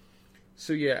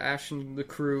 So yeah, Ash and the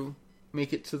crew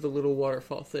make it to the little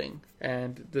waterfall thing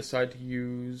and decide to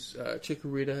use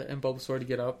Chikorita and Bulbasaur to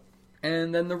get up.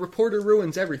 And then the reporter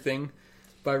ruins everything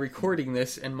by recording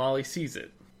this, and Molly sees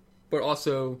it. But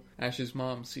also, Ash's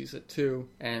mom sees it too,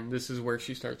 and this is where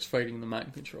she starts fighting the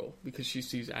mind control, because she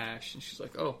sees Ash, and she's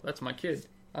like, "Oh, that's my kid.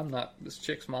 I'm not this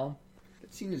chick's mom."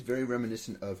 That scene is very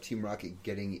reminiscent of Team Rocket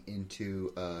getting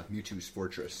into Mewtwo's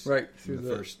fortress. Right. Through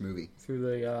the first movie. Through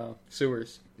the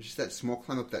sewers. It's just that small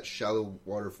climb up that shallow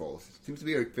waterfall. It seems to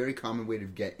be a very common way to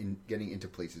getting into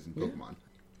places in Pokemon. Yeah.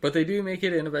 But they do make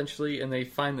it in eventually, and they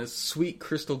find this sweet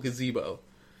crystal gazebo.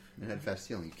 It had fast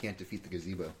healing. You can't defeat the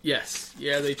gazebo. Yes.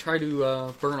 Yeah, they try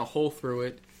to burn a hole through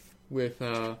it with,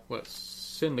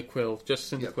 Cyndaquil.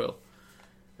 Just Cyndaquil.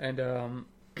 Yep. And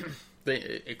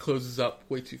it closes up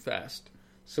way too fast.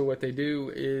 So what they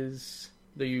do is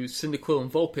they use Cyndaquil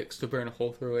and Vulpix to burn a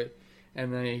hole through it,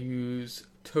 and then they use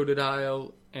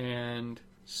Totodile and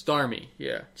Starmie,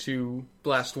 to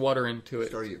blast water into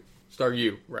it.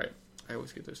 Staryu, right. I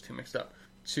always get those two mixed up.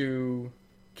 To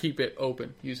keep it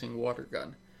open using water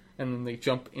gun. And then they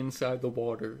jump inside the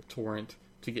water torrent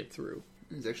to get through.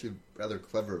 It's actually rather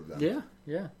clever of them.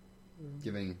 Yeah.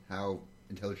 Given how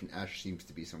intelligent Ash seems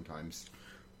to be sometimes.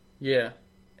 Yeah.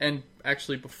 And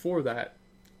actually before that,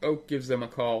 Oak gives them a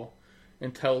call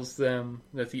and tells them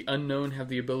that the Unknown have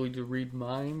the ability to read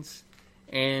minds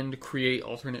and create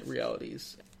alternate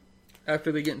realities.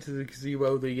 After they get into the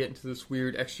gazebo, they get into this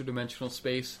weird extra-dimensional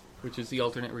space, which is the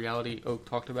alternate reality Oak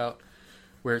talked about,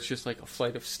 where it's just like a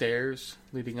flight of stairs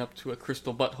leading up to a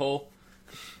crystal butthole.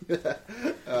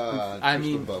 I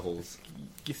mean, buttholes.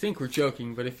 You think we're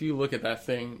joking, but if you look at that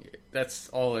thing, that's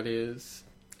all it is.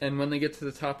 And when they get to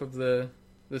the top of the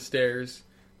stairs,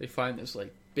 they find this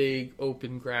like big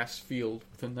open grass field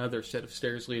with another set of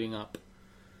stairs leading up.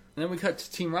 And then we cut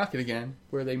to Team Rocket again,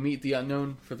 where they meet the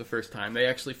Unknown for the first time. They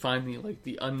actually find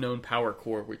the Unknown power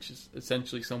core, which is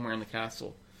essentially somewhere in the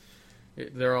castle.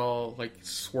 They're all like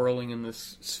swirling in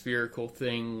this spherical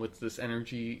thing with this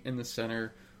energy in the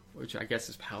center, which I guess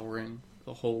is powering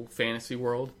the whole fantasy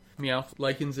world. Meowth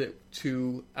likens it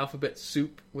to alphabet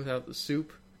soup without the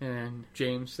soup, and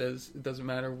James says it doesn't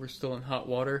matter, we're still in hot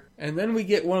water. And then we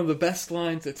get one of the best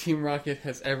lines that Team Rocket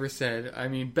has ever said. I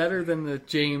mean, better than the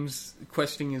James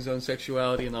questioning his own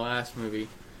sexuality in the last movie.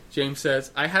 James says,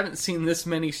 "I haven't seen this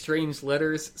many strange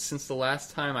letters since the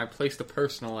last time I placed a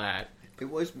personal ad." It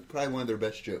was probably one of their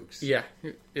best jokes. Yeah,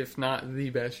 if not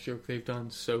the best joke they've done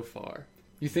so far.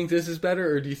 You think this is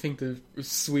better, or do you think the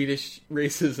Swedish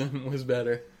racism was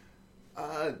better?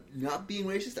 Not being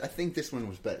racist, I think this one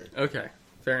was better. Okay,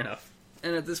 fair enough.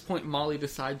 And at this point, Molly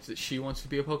decides that she wants to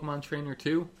be a Pokemon trainer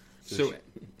too. So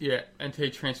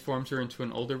Entei transforms her into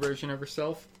an older version of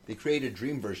herself. They create a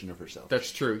dream version of herself.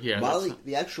 That's true, yeah. Molly,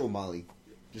 the actual Molly,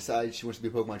 decides she wants to be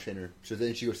a Pokemon trainer, so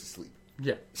then she goes to sleep.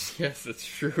 Yeah, yes, that's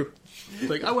true.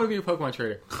 Like, I want to be a Pokemon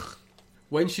trainer.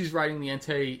 When she's riding the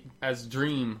Entei as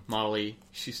Dream Molly,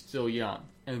 she's still young.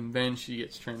 And then she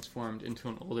gets transformed into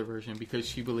an older version because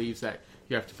she believes that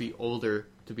you have to be older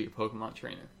to be a Pokemon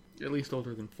trainer. At least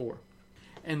older than 4.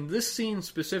 And this scene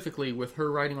specifically, with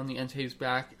her riding on the Entei's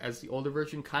back as the older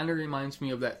version, kind of reminds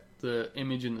me of the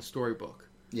image in the storybook.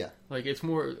 Yeah, like it's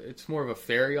more of a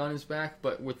fairy on his back,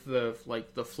 but with the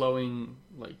flowing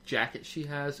jacket she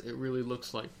has, it really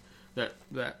looks like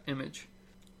that image.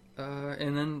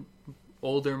 And then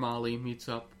older Molly meets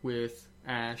up with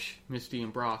Ash, Misty,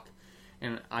 and Brock,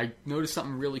 And I noticed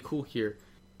something really cool here.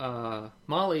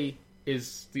 Molly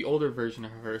is the older version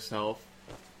of herself,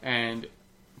 and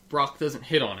Brock doesn't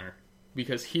hit on her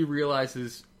because he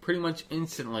realizes pretty much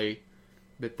instantly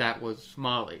that that was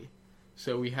Molly.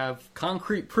 So we have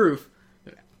concrete proof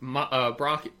that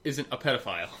Brock isn't a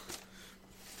pedophile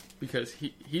because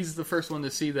he's the first one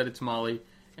to see that it's Molly,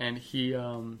 and he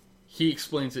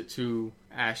explains it to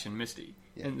Ash and Misty,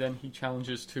 and then he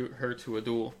challenges her to a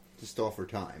duel. To stall for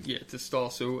time. Yeah, to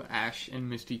stall so Ash and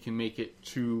Misty can make it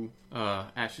to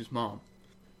Ash's mom.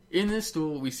 In this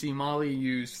duel, we see Molly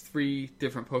use 3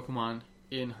 different Pokemon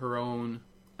in her own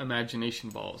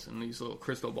imagination balls, and these little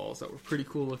crystal balls that were pretty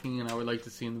cool looking, and I would like to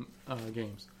see in the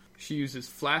games. She uses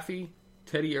Flaffy,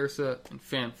 Teddy Ursa, and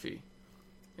Phanpy.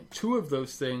 And 2 of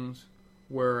those things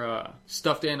were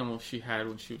stuffed animals she had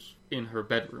when she was in her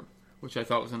bedroom, which I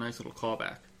thought was a nice little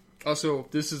callback. Also,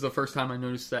 this is the first time I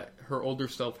noticed that her older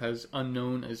self has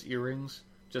unknown as earrings.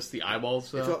 Just the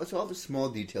eyeballs, though. It's all the small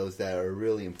details that are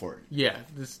really important. Yeah,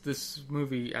 this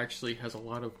movie actually has a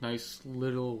lot of nice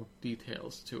little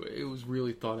details to it. It was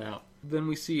really thought out. Then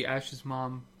we see Ash's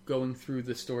mom going through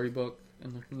the storybook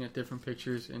and looking at different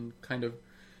pictures and kind of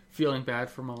feeling bad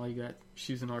for Molly that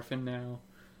she's an orphan now.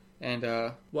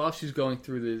 And while she's going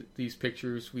through these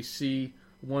pictures, we see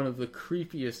one of the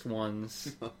creepiest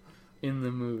ones in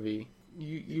the movie.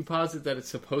 You posit that it's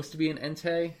supposed to be an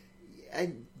Entei?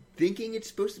 I'm thinking it's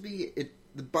supposed to be...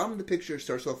 The bottom of the picture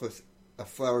starts off with a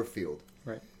flower field.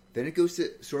 Right. Then it goes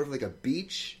to sort of like a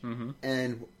beach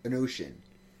and an ocean.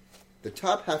 The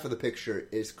top half of the picture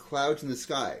is clouds in the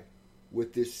sky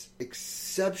with this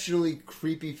exceptionally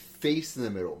creepy face in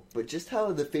the middle. But just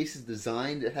how the face is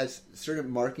designed, it has certain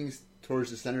markings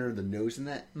towards the center of the nose and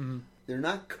that. They're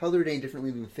not colored any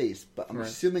differently than the face, but I'm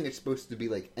assuming it's supposed to be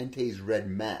like Entei's red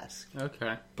mask.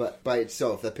 Okay. But by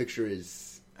itself, that picture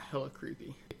is... hella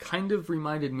creepy. It kind of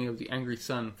reminded me of the Angry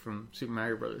Sun from Super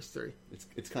Mario Bros. 3.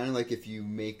 It's kind of like if you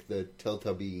make the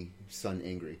Teletubby sun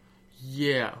angry.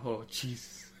 Yeah. Oh,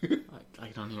 jeez. I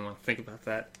don't even want to think about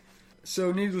that.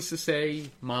 So, needless to say,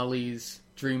 Molly's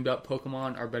dreamed up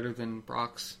Pokemon are better than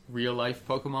Brock's real life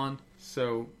Pokemon.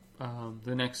 So,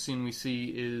 the next scene we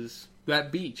see is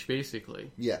that beach,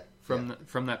 basically. Yeah.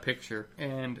 From that picture.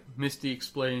 And Misty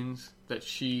explains that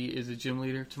she is a gym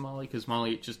leader to Molly, because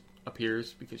Molly just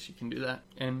appears because she can do that.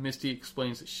 And Misty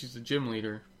explains that she's a gym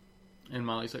leader. And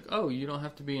Molly's like, oh, you don't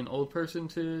have to be an old person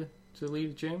to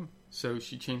lead a gym? So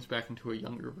she changed back into a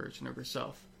younger version of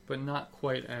herself. But not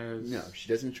quite as... No, she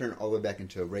doesn't turn all the way back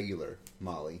into a regular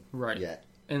Molly yet.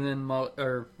 And then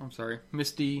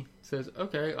Misty says,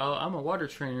 okay, I'm a water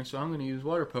trainer, so I'm going to use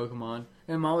water Pokemon.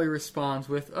 And Molly responds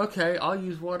with, okay, I'll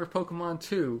use water Pokemon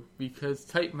too, because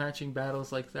type matching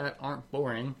battles like that aren't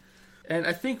boring. And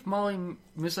I think Molly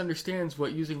misunderstands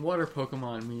what using water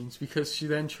Pokemon means, because she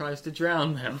then tries to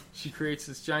drown them. She creates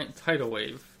this giant tidal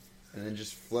wave. And then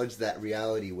just floods that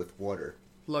reality with water.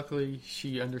 Luckily,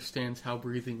 she understands how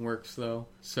breathing works, though,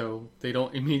 so they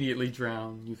don't immediately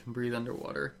drown. You can breathe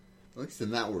underwater. At least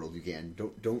in that world you can.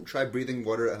 Don't try breathing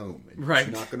water at home. It's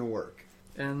not going to work.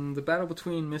 And the battle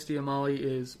between Misty and Molly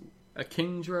is a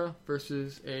Kingdra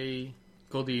versus a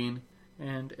Goldeen,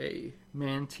 and a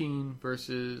Mantine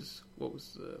versus... what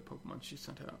was the Pokemon she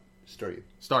sent out?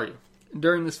 Staryu.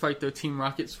 During this fight, though, Team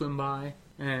Rocket swim by,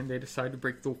 and they decide to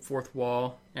break the 4th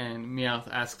wall, and Meowth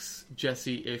asks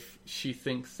Jessie if she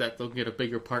thinks that they'll get a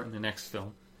bigger part in the next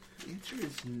film. The answer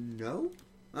is no?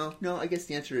 Oh, no, I guess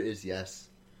the answer is yes.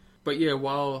 But yeah,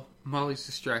 while Molly's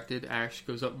distracted, Ash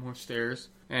goes up more stairs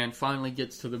and finally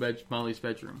gets to Molly's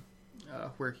bedroom,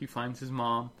 where he finds his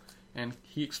mom, and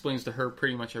he explains to her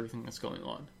pretty much everything that's going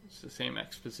on. It's the same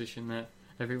exposition that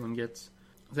everyone gets.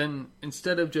 Then,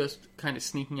 instead of just kind of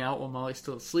sneaking out while Molly's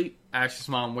still asleep, Ash's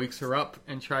mom wakes her up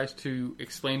and tries to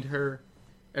explain to her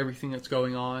everything that's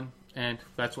going on. And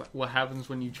that's what happens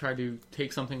when you try to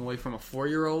take something away from a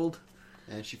 4-year-old.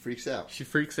 And she freaks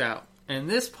out. And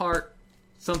this part,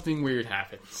 something weird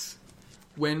happens.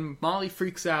 When Molly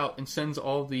freaks out and sends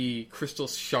all the crystal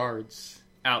shards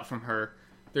out from her,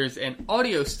 there's an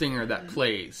audio stinger that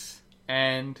plays.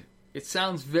 And it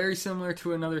sounds very similar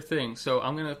to another thing. So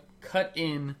I'm going to cut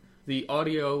in the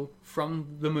audio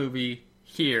from the movie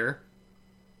here.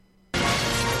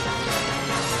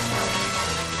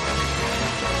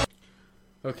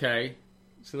 Okay,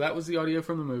 so that was the audio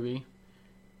from the movie.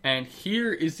 And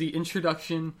here is the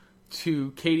introduction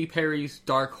to Katy Perry's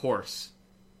Dark Horse.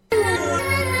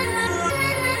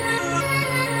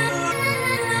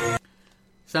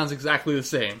 Sounds exactly the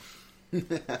same. You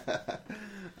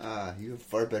have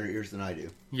far better ears than I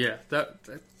do. Yeah, that's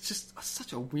just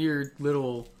such a weird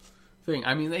little thing.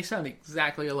 I mean, they sound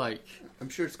exactly alike. I'm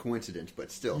sure it's coincidence,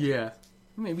 but still. Yeah.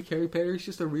 Maybe Carrie Perry's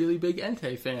just a really big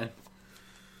Entei fan.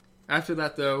 After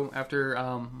that, though, after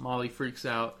Molly freaks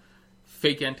out,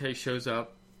 fake Entei shows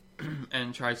up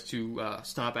and tries to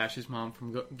stop Ash's mom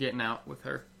from getting out with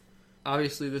her.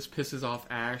 Obviously, this pisses off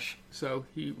Ash, so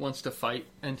he wants to fight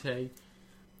Entei.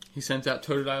 He sends out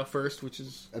Totodile first, which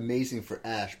is amazing for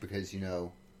Ash because, he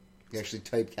actually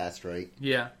typecast right.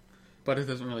 Yeah, but it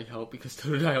doesn't really help because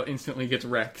Totodile instantly gets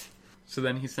wrecked. So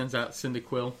then he sends out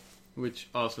Cyndaquil, which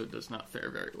also does not fare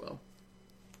very well.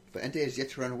 But Entei has yet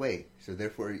to run away, so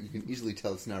therefore you can easily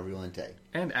tell it's not a real Entei.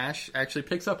 And Ash actually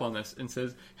picks up on this and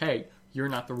says, "Hey, you're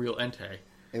not the real Entei."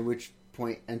 At which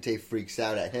point Entei freaks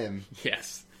out at him.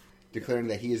 Yes. Declaring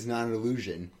that he is not an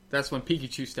illusion. That's when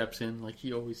Pikachu steps in, like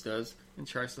he always does, and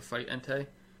tries to fight Entei.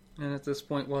 And at this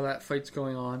point, while that fight's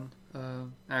going on,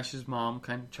 Ash's mom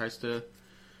kind of tries to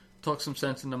talk some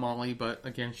sense into Molly, but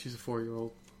again, she's a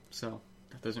 4-year-old, so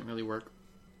that doesn't really work.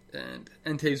 And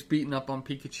Entei's beating up on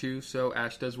Pikachu, so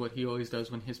Ash does what he always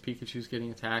does when his Pikachu's getting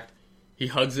attacked. He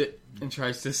hugs it and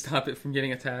tries to stop it from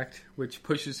getting attacked, which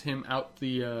pushes him out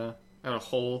out a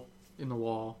hole in the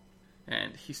wall,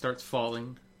 and he starts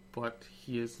falling, but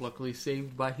he is luckily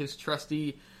saved by his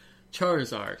trusty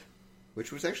Charizard.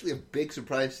 Which was actually a big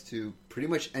surprise to pretty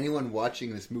much anyone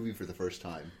watching this movie for the first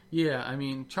time. Yeah, I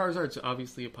mean, Charizard's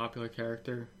obviously a popular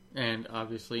character. And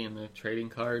obviously in the trading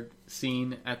card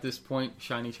scene at this point,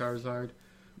 Shiny Charizard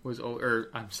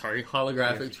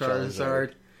Holographic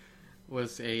Charizard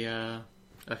was a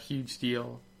huge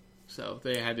deal. So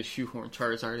they had to shoehorn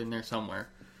Charizard in there somewhere.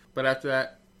 But after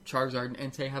that, Charizard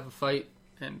and Entei have a fight,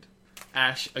 and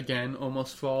Ash again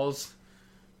almost falls.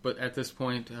 But at this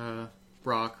point,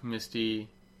 Brock, Misty,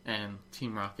 and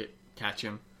Team Rocket catch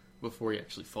him before he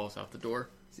actually falls out the door.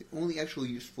 It's the only actual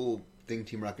useful thing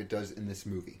Team Rocket does in this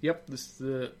movie. Yep, this is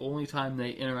the only time they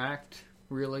interact,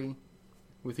 really,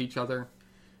 with each other.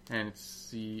 And it's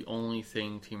the only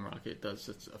thing Team Rocket does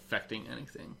that's affecting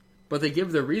anything. But they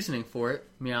give their reasoning for it.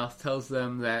 Meowth tells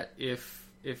them that if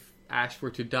Ash were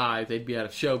to die, they'd be out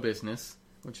of show business,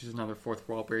 which is another fourth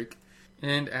wall break.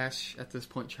 And Ash, at this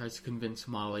point, tries to convince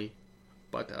Molly,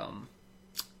 but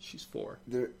she's 4.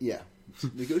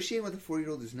 Negotiating with a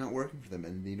 4-year-old is not working for them,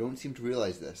 and they don't seem to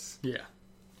realize this. Yeah.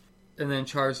 And then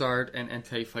Charizard and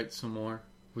Entei fight some more,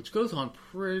 which goes on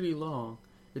pretty long.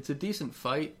 It's a decent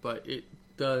fight, but it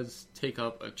does take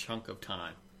up a chunk of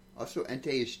time. Also,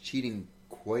 Entei is cheating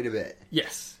quite a bit.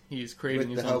 Yes, he's creating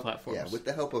his own platforms. Yeah, with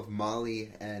the help of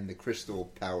Molly and the crystal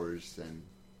powers. And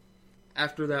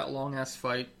after that long-ass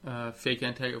fight, fake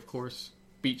Entei, of course,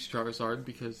 beats Charizard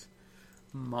because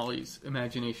Molly's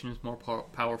imagination is more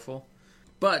powerful.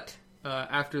 But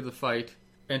after the fight,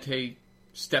 Entei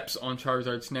steps on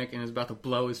Charizard's neck and is about to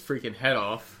blow his freaking head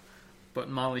off, but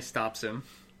Molly stops him,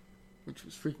 which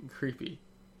was freaking creepy.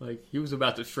 Like, he was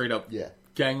about to straight up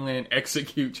gangland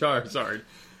execute Charizard.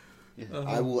 Yeah.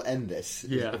 I will end this,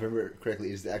 yeah. if I remember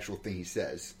correctly, is the actual thing he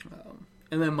says.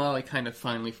 And then Molly kind of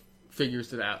finally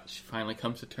figures it out. She finally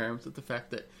comes to terms with the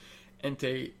fact that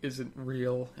Entei isn't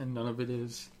real and none of it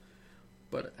is.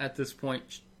 But at this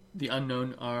point, the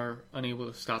Unknown are unable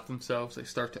to stop themselves. They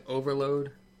start to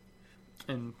overload,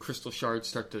 and crystal shards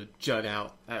start to jut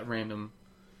out at random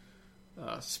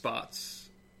spots.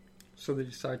 So they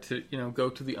decide to, go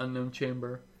to the Unknown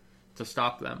Chamber to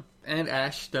stop them. And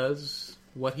Ash does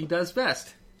what he does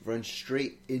best. Run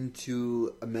straight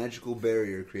into a magical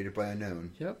barrier created by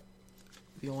Unknown. Yep.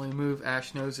 The only move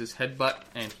Ash knows is Headbutt,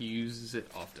 and he uses it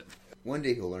often. One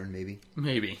day he'll learn, maybe.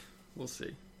 Maybe. We'll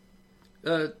see.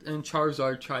 And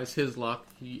Charizard tries his luck.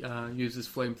 He uses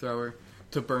Flamethrower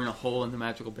to burn a hole in the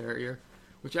magical barrier,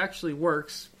 which actually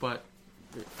works, but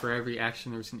for every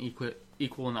action there's an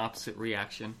equal and opposite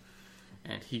reaction,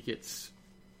 and he gets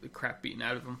the crap beaten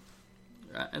out of him.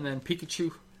 And then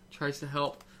Pikachu tries to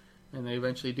help, and they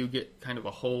eventually do get kind of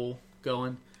a hole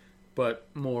going, but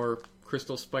more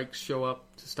crystal spikes show up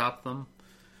to stop them.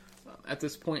 At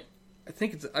this point,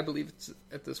 I believe it's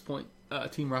at this point,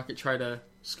 Team Rocket try to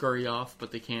scurry off,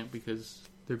 but they can't because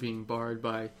they're being barred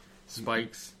by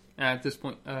spikes. And at this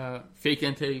point, fake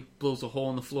Entei blows a hole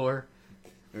in the floor.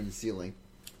 Or in the ceiling.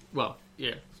 Well,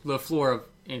 yeah, the floor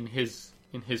in his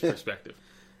perspective.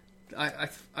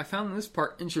 I found this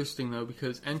part interesting, though,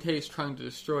 because Entei is trying to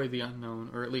destroy the Unknown,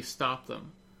 or at least stop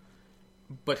them.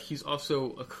 But he's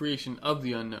also a creation of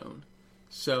the Unknown.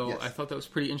 So yes. I thought that was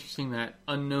pretty interesting that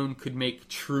Unknown could make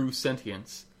true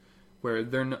sentience, where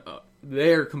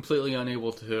they're completely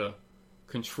unable to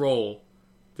control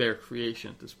their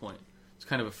creation at this point. It's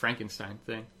kind of a Frankenstein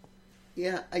thing.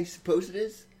 Yeah, I suppose it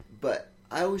is, but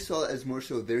I always saw it as more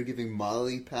so they're giving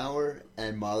Molly power,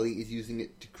 and Molly is using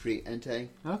it to create Entei.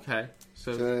 Okay.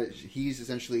 So he's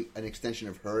essentially an extension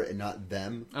of her and not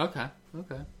them. Okay.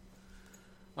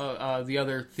 The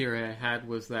other theory I had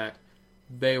was that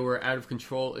they were out of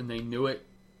control and they knew it,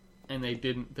 and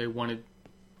they wanted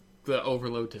the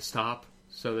overload to stop,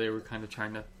 so they were kind of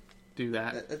trying to do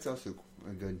that. That's also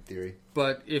a good theory.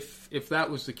 But if that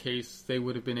was the case, they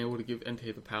would have been able to give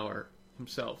Entei the power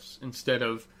themselves, instead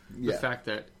of the fact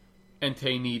that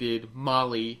Entei needed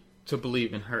Molly to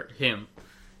believe in him.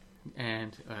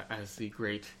 And as the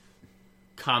great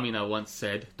Kamina once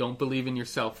said, don't believe in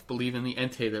yourself, believe in the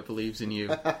Entei that believes in you.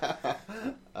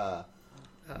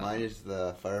 Mine is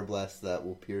the fire blast that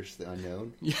will pierce the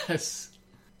unknown. Yes.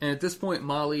 And at this point,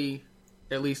 Molly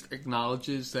at least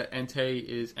acknowledges that Entei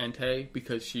is Entei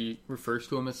because she refers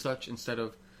to him as such instead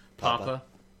of Papa.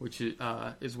 Which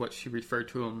is what she referred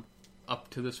to him up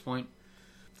to this point.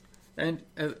 And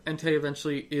Entei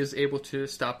eventually is able to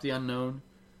stop the unknown,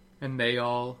 and they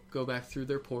all go back through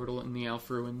their portal in the Alph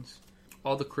ruins.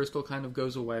 All the crystal kind of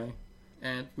goes away,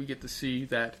 and we get to see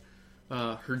that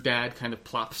her dad kind of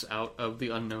plops out of the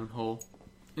unknown hole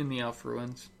in the Alph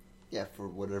ruins. Yeah, for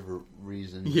whatever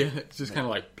reason. Yeah, it's just kind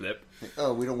of like blip. Like,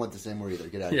 oh, we don't want this anymore either.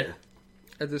 Get out of here.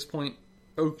 At this point,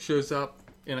 Oak shows up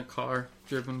in a car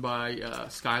driven by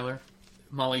Skylar.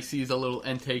 Molly sees a little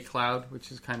Entei cloud,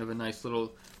 which is kind of a nice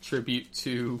little tribute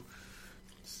to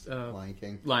Lion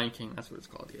King. Lion King, that's what it's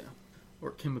called, yeah.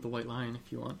 Or King with the White Lion, if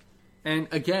you want. And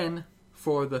again,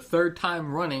 for the third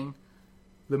time running,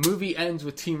 the movie ends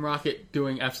with Team Rocket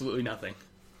doing absolutely nothing.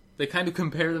 They kind of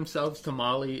compare themselves to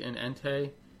Molly and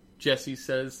Entei. Jessie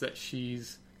says that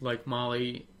she's like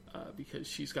Molly because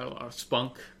she's got a lot of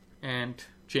spunk, and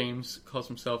James calls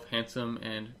himself handsome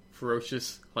and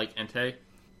ferocious like Entei.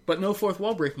 But no fourth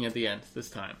wall breaking at the end this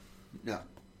time. No.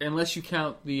 Unless you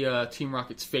count the Team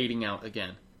Rockets fading out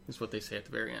again, is what they say at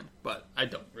the very end. But I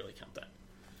don't really count that.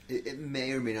 It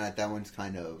may or may not. That one's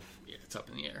kind of... Yeah, it's up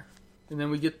in the air. And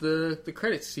then we get the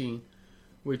credits scene,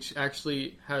 which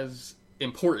actually has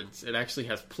importance. It actually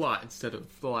has plot instead of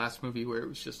the last movie where it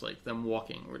was just like them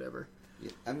walking or whatever.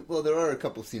 Yeah. I mean, well, there are a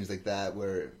couple scenes like that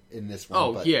where in this one.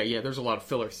 Oh, yeah. There's a lot of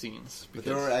filler scenes. But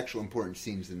there are actual important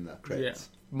scenes in the credits.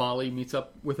 Yeah. Molly meets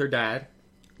up with her dad.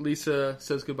 Lisa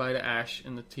says goodbye to Ash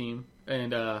and the team.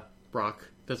 And Brock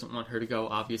doesn't want her to go,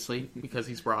 obviously, because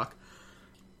he's Brock.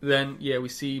 Then, we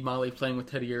see Molly playing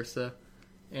with Teddy Ursa.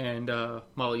 And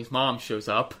Molly's mom shows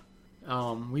up.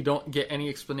 We don't get any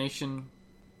explanation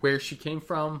where she came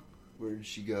from. Where did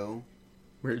she go?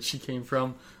 Where she came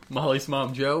from. Molly's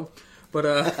mom, Joe.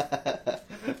 But,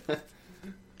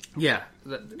 yeah.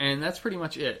 And that's pretty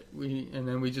much it. And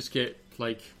then we just get,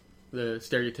 like, the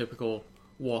stereotypical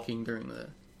walking during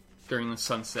the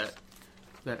sunset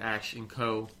that Ash and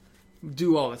Co.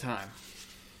 do all the time.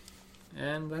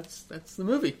 And that's the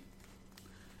movie.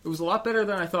 It was a lot better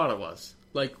than I thought it was.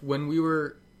 Like, when we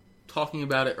were talking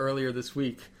about it earlier this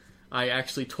week, I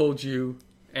actually told you,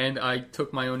 and I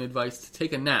took my own advice, to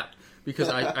take a nap. Because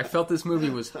I felt this movie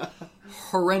was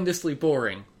horrendously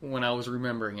boring when I was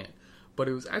remembering it. But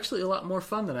it was actually a lot more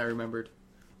fun than I remembered.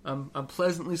 I'm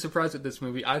pleasantly surprised at this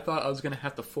movie. I thought I was going to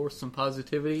have to force some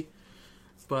positivity.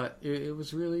 But it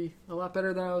was really a lot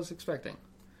better than I was expecting.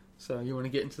 So, you want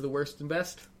to get into the worst and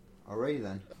best? Alrighty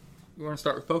then. You want to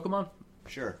start with Pokemon?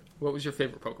 Sure. What was your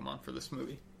favorite Pokemon for this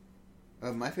movie?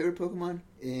 My favorite Pokemon?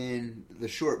 In the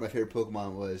short, my favorite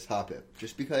Pokemon was Hoppip.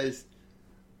 Just because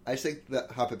I just like the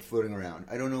Hoppip floating around.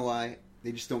 I don't know why.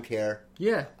 They just don't care.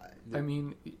 Yeah. I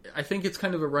mean, I think it's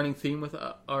kind of a running theme with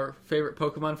our favorite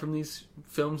Pokemon from these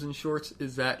films and shorts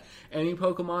is that any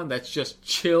Pokemon that's just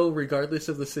chill regardless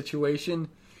of the situation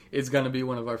is going to be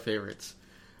one of our favorites.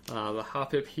 The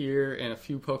Hoppip here and a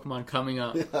few Pokemon coming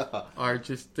up are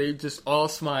they just all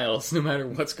smiles no matter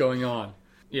what's going on.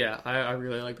 Yeah, I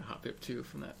really like the Hoppip too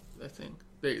from that thing.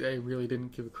 They really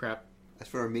didn't give a crap. As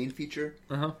for our main feature,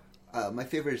 Uh-huh. My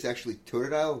favorite is actually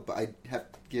Totodile, but I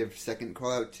have to give second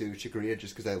call out to Chikorita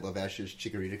just because I love Ash's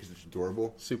Chikorita because it's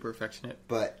adorable. Super affectionate.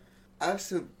 But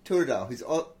also Totodile, he's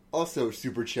also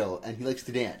super chill and he likes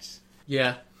to dance.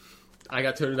 Yeah, I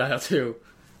got Totodile too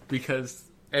because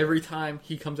every time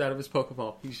he comes out of his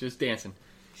Pokeball, he's just dancing.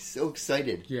 He's so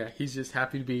excited. Yeah, he's just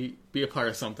happy to be a part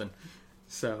of something.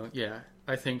 So, yeah,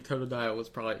 I think Totodile was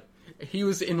probably... He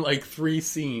was in, like, 3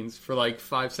 scenes for, like,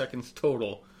 5 seconds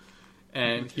total.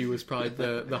 And he was probably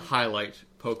the highlight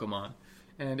Pokemon.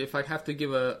 And if I'd have to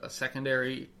give a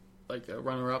secondary, like, a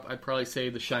runner-up, I'd probably say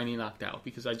the Shiny Noctowl.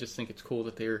 Because I just think it's cool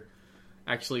that they're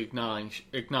actually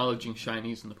acknowledging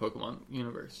Shinies in the Pokemon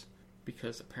universe.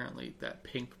 because apparently that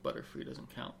pink Butterfree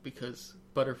doesn't count, because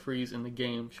Butterfrees in the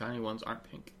game, shiny ones, aren't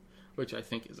pink, which I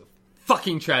think is a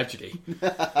fucking tragedy.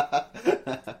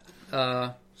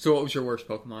 So what was your worst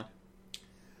Pokemon?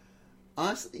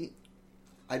 Honestly,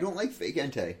 I don't like fake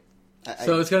Entei.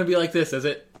 So it's going to be like this, is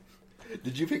it?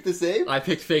 Did you pick the same? I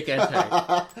picked fake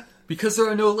Entei. Because there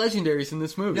are no legendaries in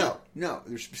this movie. No.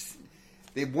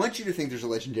 They want you to think there's a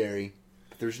legendary,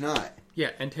 but there's not. Yeah,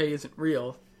 Entei isn't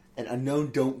real. And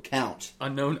unknown don't count.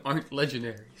 Unknown aren't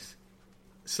legendaries.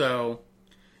 So,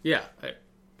 yeah,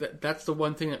 that's the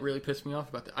one thing that really pissed me off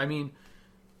about that. I mean,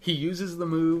 he uses the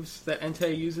moves that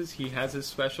Entei uses. He has his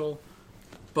special,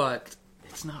 but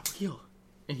it's not real.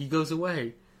 And he goes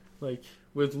away. Like,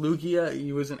 with Lugia,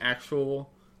 he was an actual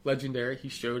legendary. He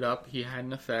showed up. He had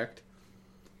an effect.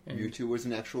 And Mewtwo was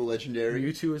an actual legendary.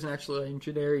 Mewtwo is an actual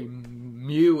legendary.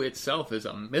 Mew itself is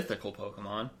a mythical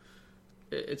Pokemon.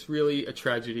 It's really a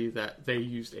tragedy that they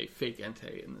used a fake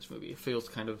Entei in this movie. It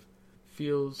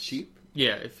feels cheap.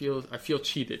 Yeah, I feel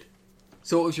cheated.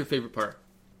 So, what was your favorite part?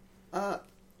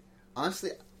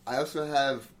 Honestly, I also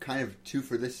have kind of two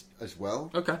for this as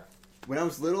well. Okay. When I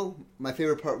was little, my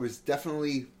favorite part was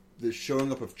definitely the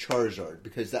showing up of Charizard,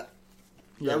 because that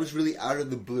was really out of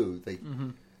the blue. Like,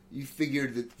 you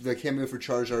figured that the cameo for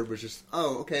Charizard was just,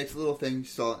 oh, okay, it's a little thing, you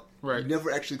saw it. Right. You never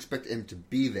actually expect him to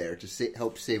be there to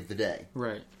help save the day.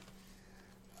 Right.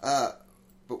 But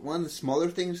one of the smaller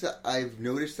things that I've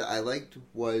noticed that I liked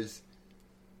was,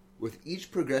 with each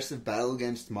progressive battle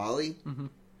against Molly,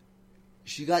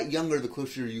 she got younger the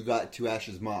closer you got to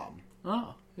Ash's mom.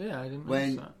 Oh, yeah, I didn't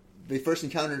When notice that. they first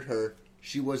encountered her,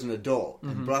 she was an adult,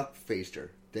 and Brock faced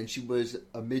her. Then she was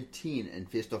a mid-teen and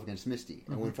faced off against Misty.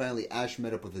 And when finally Ash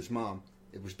met up with his mom,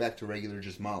 it was back to regular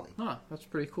just Molly. Ah, that's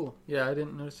pretty cool. Yeah, I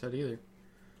didn't notice that either.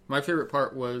 My favorite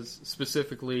part was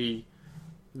specifically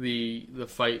the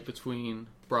fight between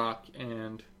Brock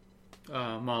and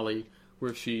Molly,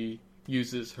 where she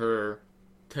uses her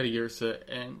Teddiursa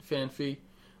and Fanphy,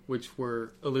 which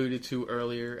were alluded to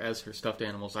earlier as her stuffed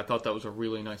animals. I thought that was a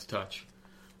really nice touch.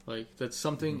 Like, that's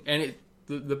something... And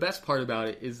the best part about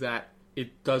it is that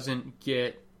it doesn't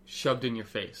get shoved in your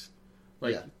face.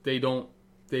 Like, they don't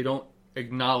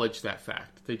acknowledge that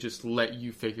fact. They just let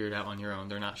you figure it out on your own.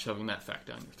 They're not shoving that fact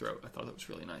down your throat. I thought that was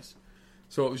really nice.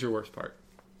 So what was your worst part?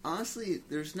 Honestly,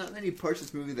 there's not many parts of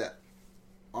this movie that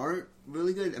aren't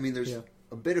really good. I mean, there's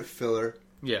a bit of filler.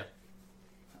 Yeah.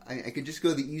 I could just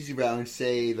go the easy route and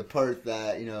say the part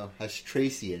that, has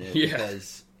Tracy in it. Yeah.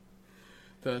 Because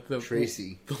the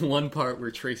Tracy. The one part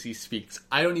where Tracy speaks.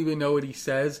 I don't even know what he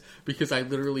says because I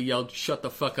literally yelled, "Shut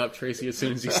the fuck up, Tracy," as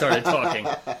soon as he started talking.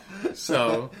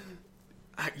 So,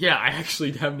 I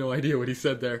actually have no idea what he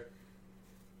said there.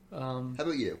 How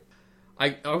about you?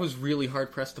 I was really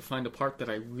hard pressed to find a part that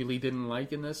I really didn't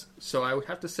like in this. So I would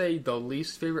have to say the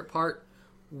least favorite part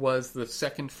was the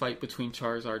second fight between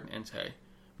Charizard and Entei,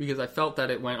 because I felt that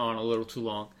it went on a little too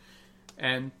long.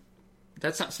 And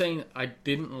that's not saying I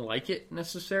didn't like it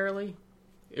necessarily.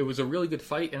 It was a really good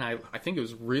fight, and I think it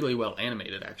was really well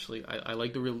animated, actually. I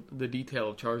like the detail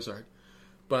of Charizard.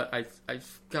 But I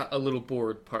got a little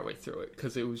bored partway through it,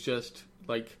 because it was just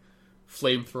like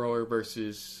Flamethrower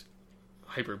versus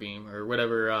Hyper Beam, or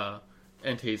whatever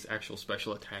Entei's actual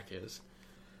special attack is.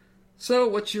 So,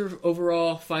 what's your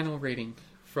overall final rating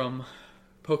from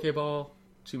Pokeball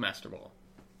to Master Ball?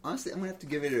 Honestly, I'm going to have to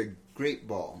give it a great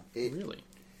ball. Really?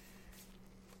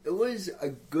 It was a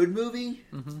good movie,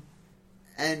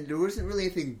 and there wasn't really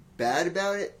anything bad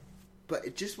about it, but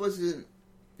it just wasn't...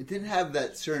 It didn't have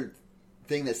that certain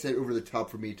thing that set it over the top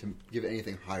for me to give it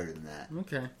anything higher than that.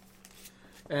 Okay.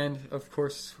 And, of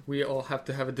course, we all have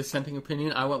to have a dissenting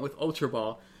opinion. I went with Ultra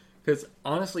Ball, because,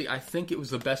 honestly, I think it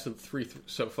was the best of the three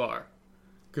so far.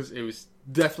 Because it was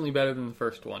definitely better than the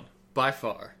first one, by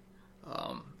far,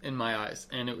 in my eyes.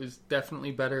 And it was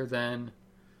definitely better than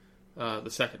the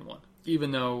second one.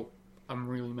 Even though I'm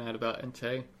really mad about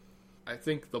Entei, I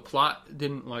think the plot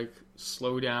didn't,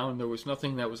 slow down. There was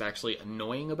nothing that was actually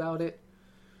annoying about it.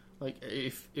 Like,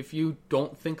 if you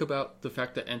don't think about the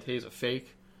fact that Entei is a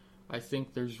fake, I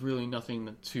think there's really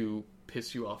nothing to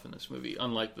piss you off in this movie.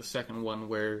 Unlike the second one,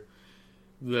 where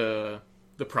the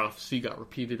prophecy got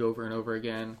repeated over and over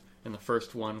again, and the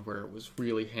first one where it was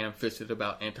really ham-fisted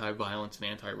about anti-violence and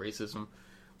anti-racism,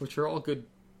 which are all good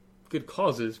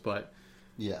causes, but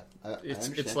yeah,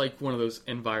 it's like one of those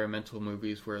environmental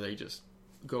movies where they just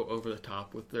go over the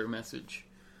top with their message.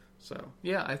 So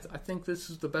yeah, I think this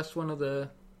is the best one of the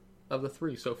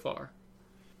three so far.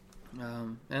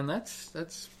 And that's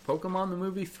Pokemon the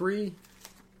Movie 3,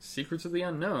 Secrets of the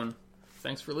Unknown.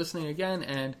 Thanks for listening again,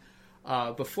 and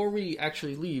before we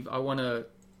actually leave, I want to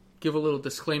give a little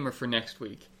disclaimer for next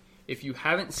week. If you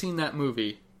haven't seen that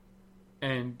movie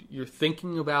and you're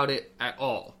thinking about it at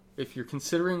all, if you're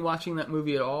considering watching that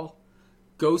movie at all,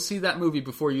 go see that movie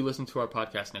before you listen to our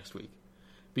podcast next week.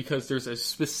 Because there's a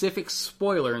specific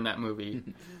spoiler in that movie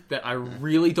that I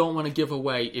really don't want to give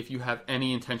away if you have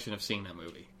any intention of seeing that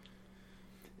movie.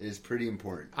 It is pretty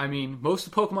important. I mean, most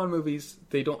of the Pokemon movies,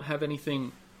 they don't have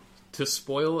anything to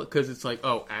spoil because it's like,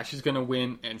 oh, Ash is going to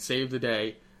win and save the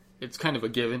day. It's kind of a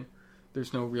given.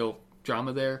 There's no real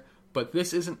drama there. But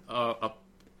this isn't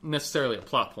necessarily a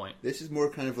plot point. This is more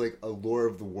kind of like a lore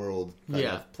of the world kind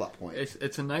of plot point.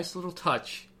 It's a nice little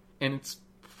touch, and it's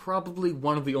probably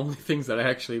one of the only things that I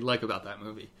actually like about that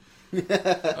movie.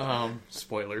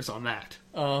 Spoilers on that.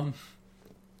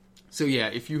 So yeah,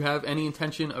 if you have any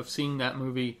intention of seeing that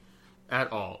movie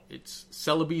at all, it's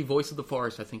Celebi, Voice of the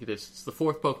Forest, I think it is. It's the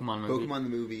 4th Pokemon movie. Pokemon the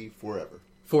movie Forever.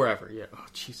 Forever, yeah. Oh,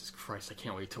 Jesus Christ, I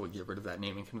can't wait till we get rid of that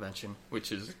naming convention,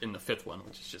 which is in the 5th one,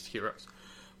 which is just Heroes.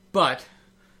 But,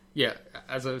 yeah,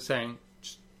 as I was saying,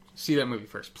 just see that movie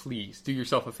first. Please, do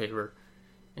yourself a favor.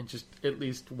 And just at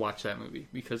least watch that movie,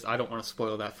 because I don't want to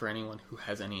spoil that for anyone who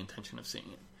has any intention of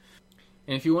seeing it.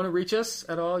 And if you want to reach us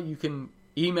at all, you can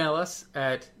email us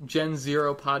at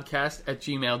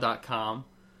gen0podcast@gmail.com.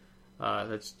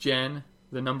 That's gen,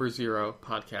 the number 0,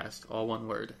 podcast, all one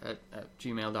word, at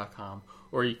gmail.com.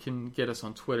 Or you can get us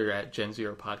on Twitter at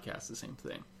gen0podcast, the same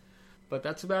thing. But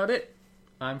that's about it.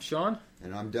 I'm Sean.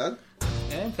 And I'm Doug.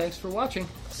 And thanks for watching.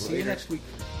 See you next week.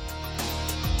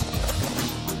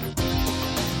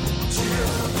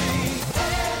 Yeah.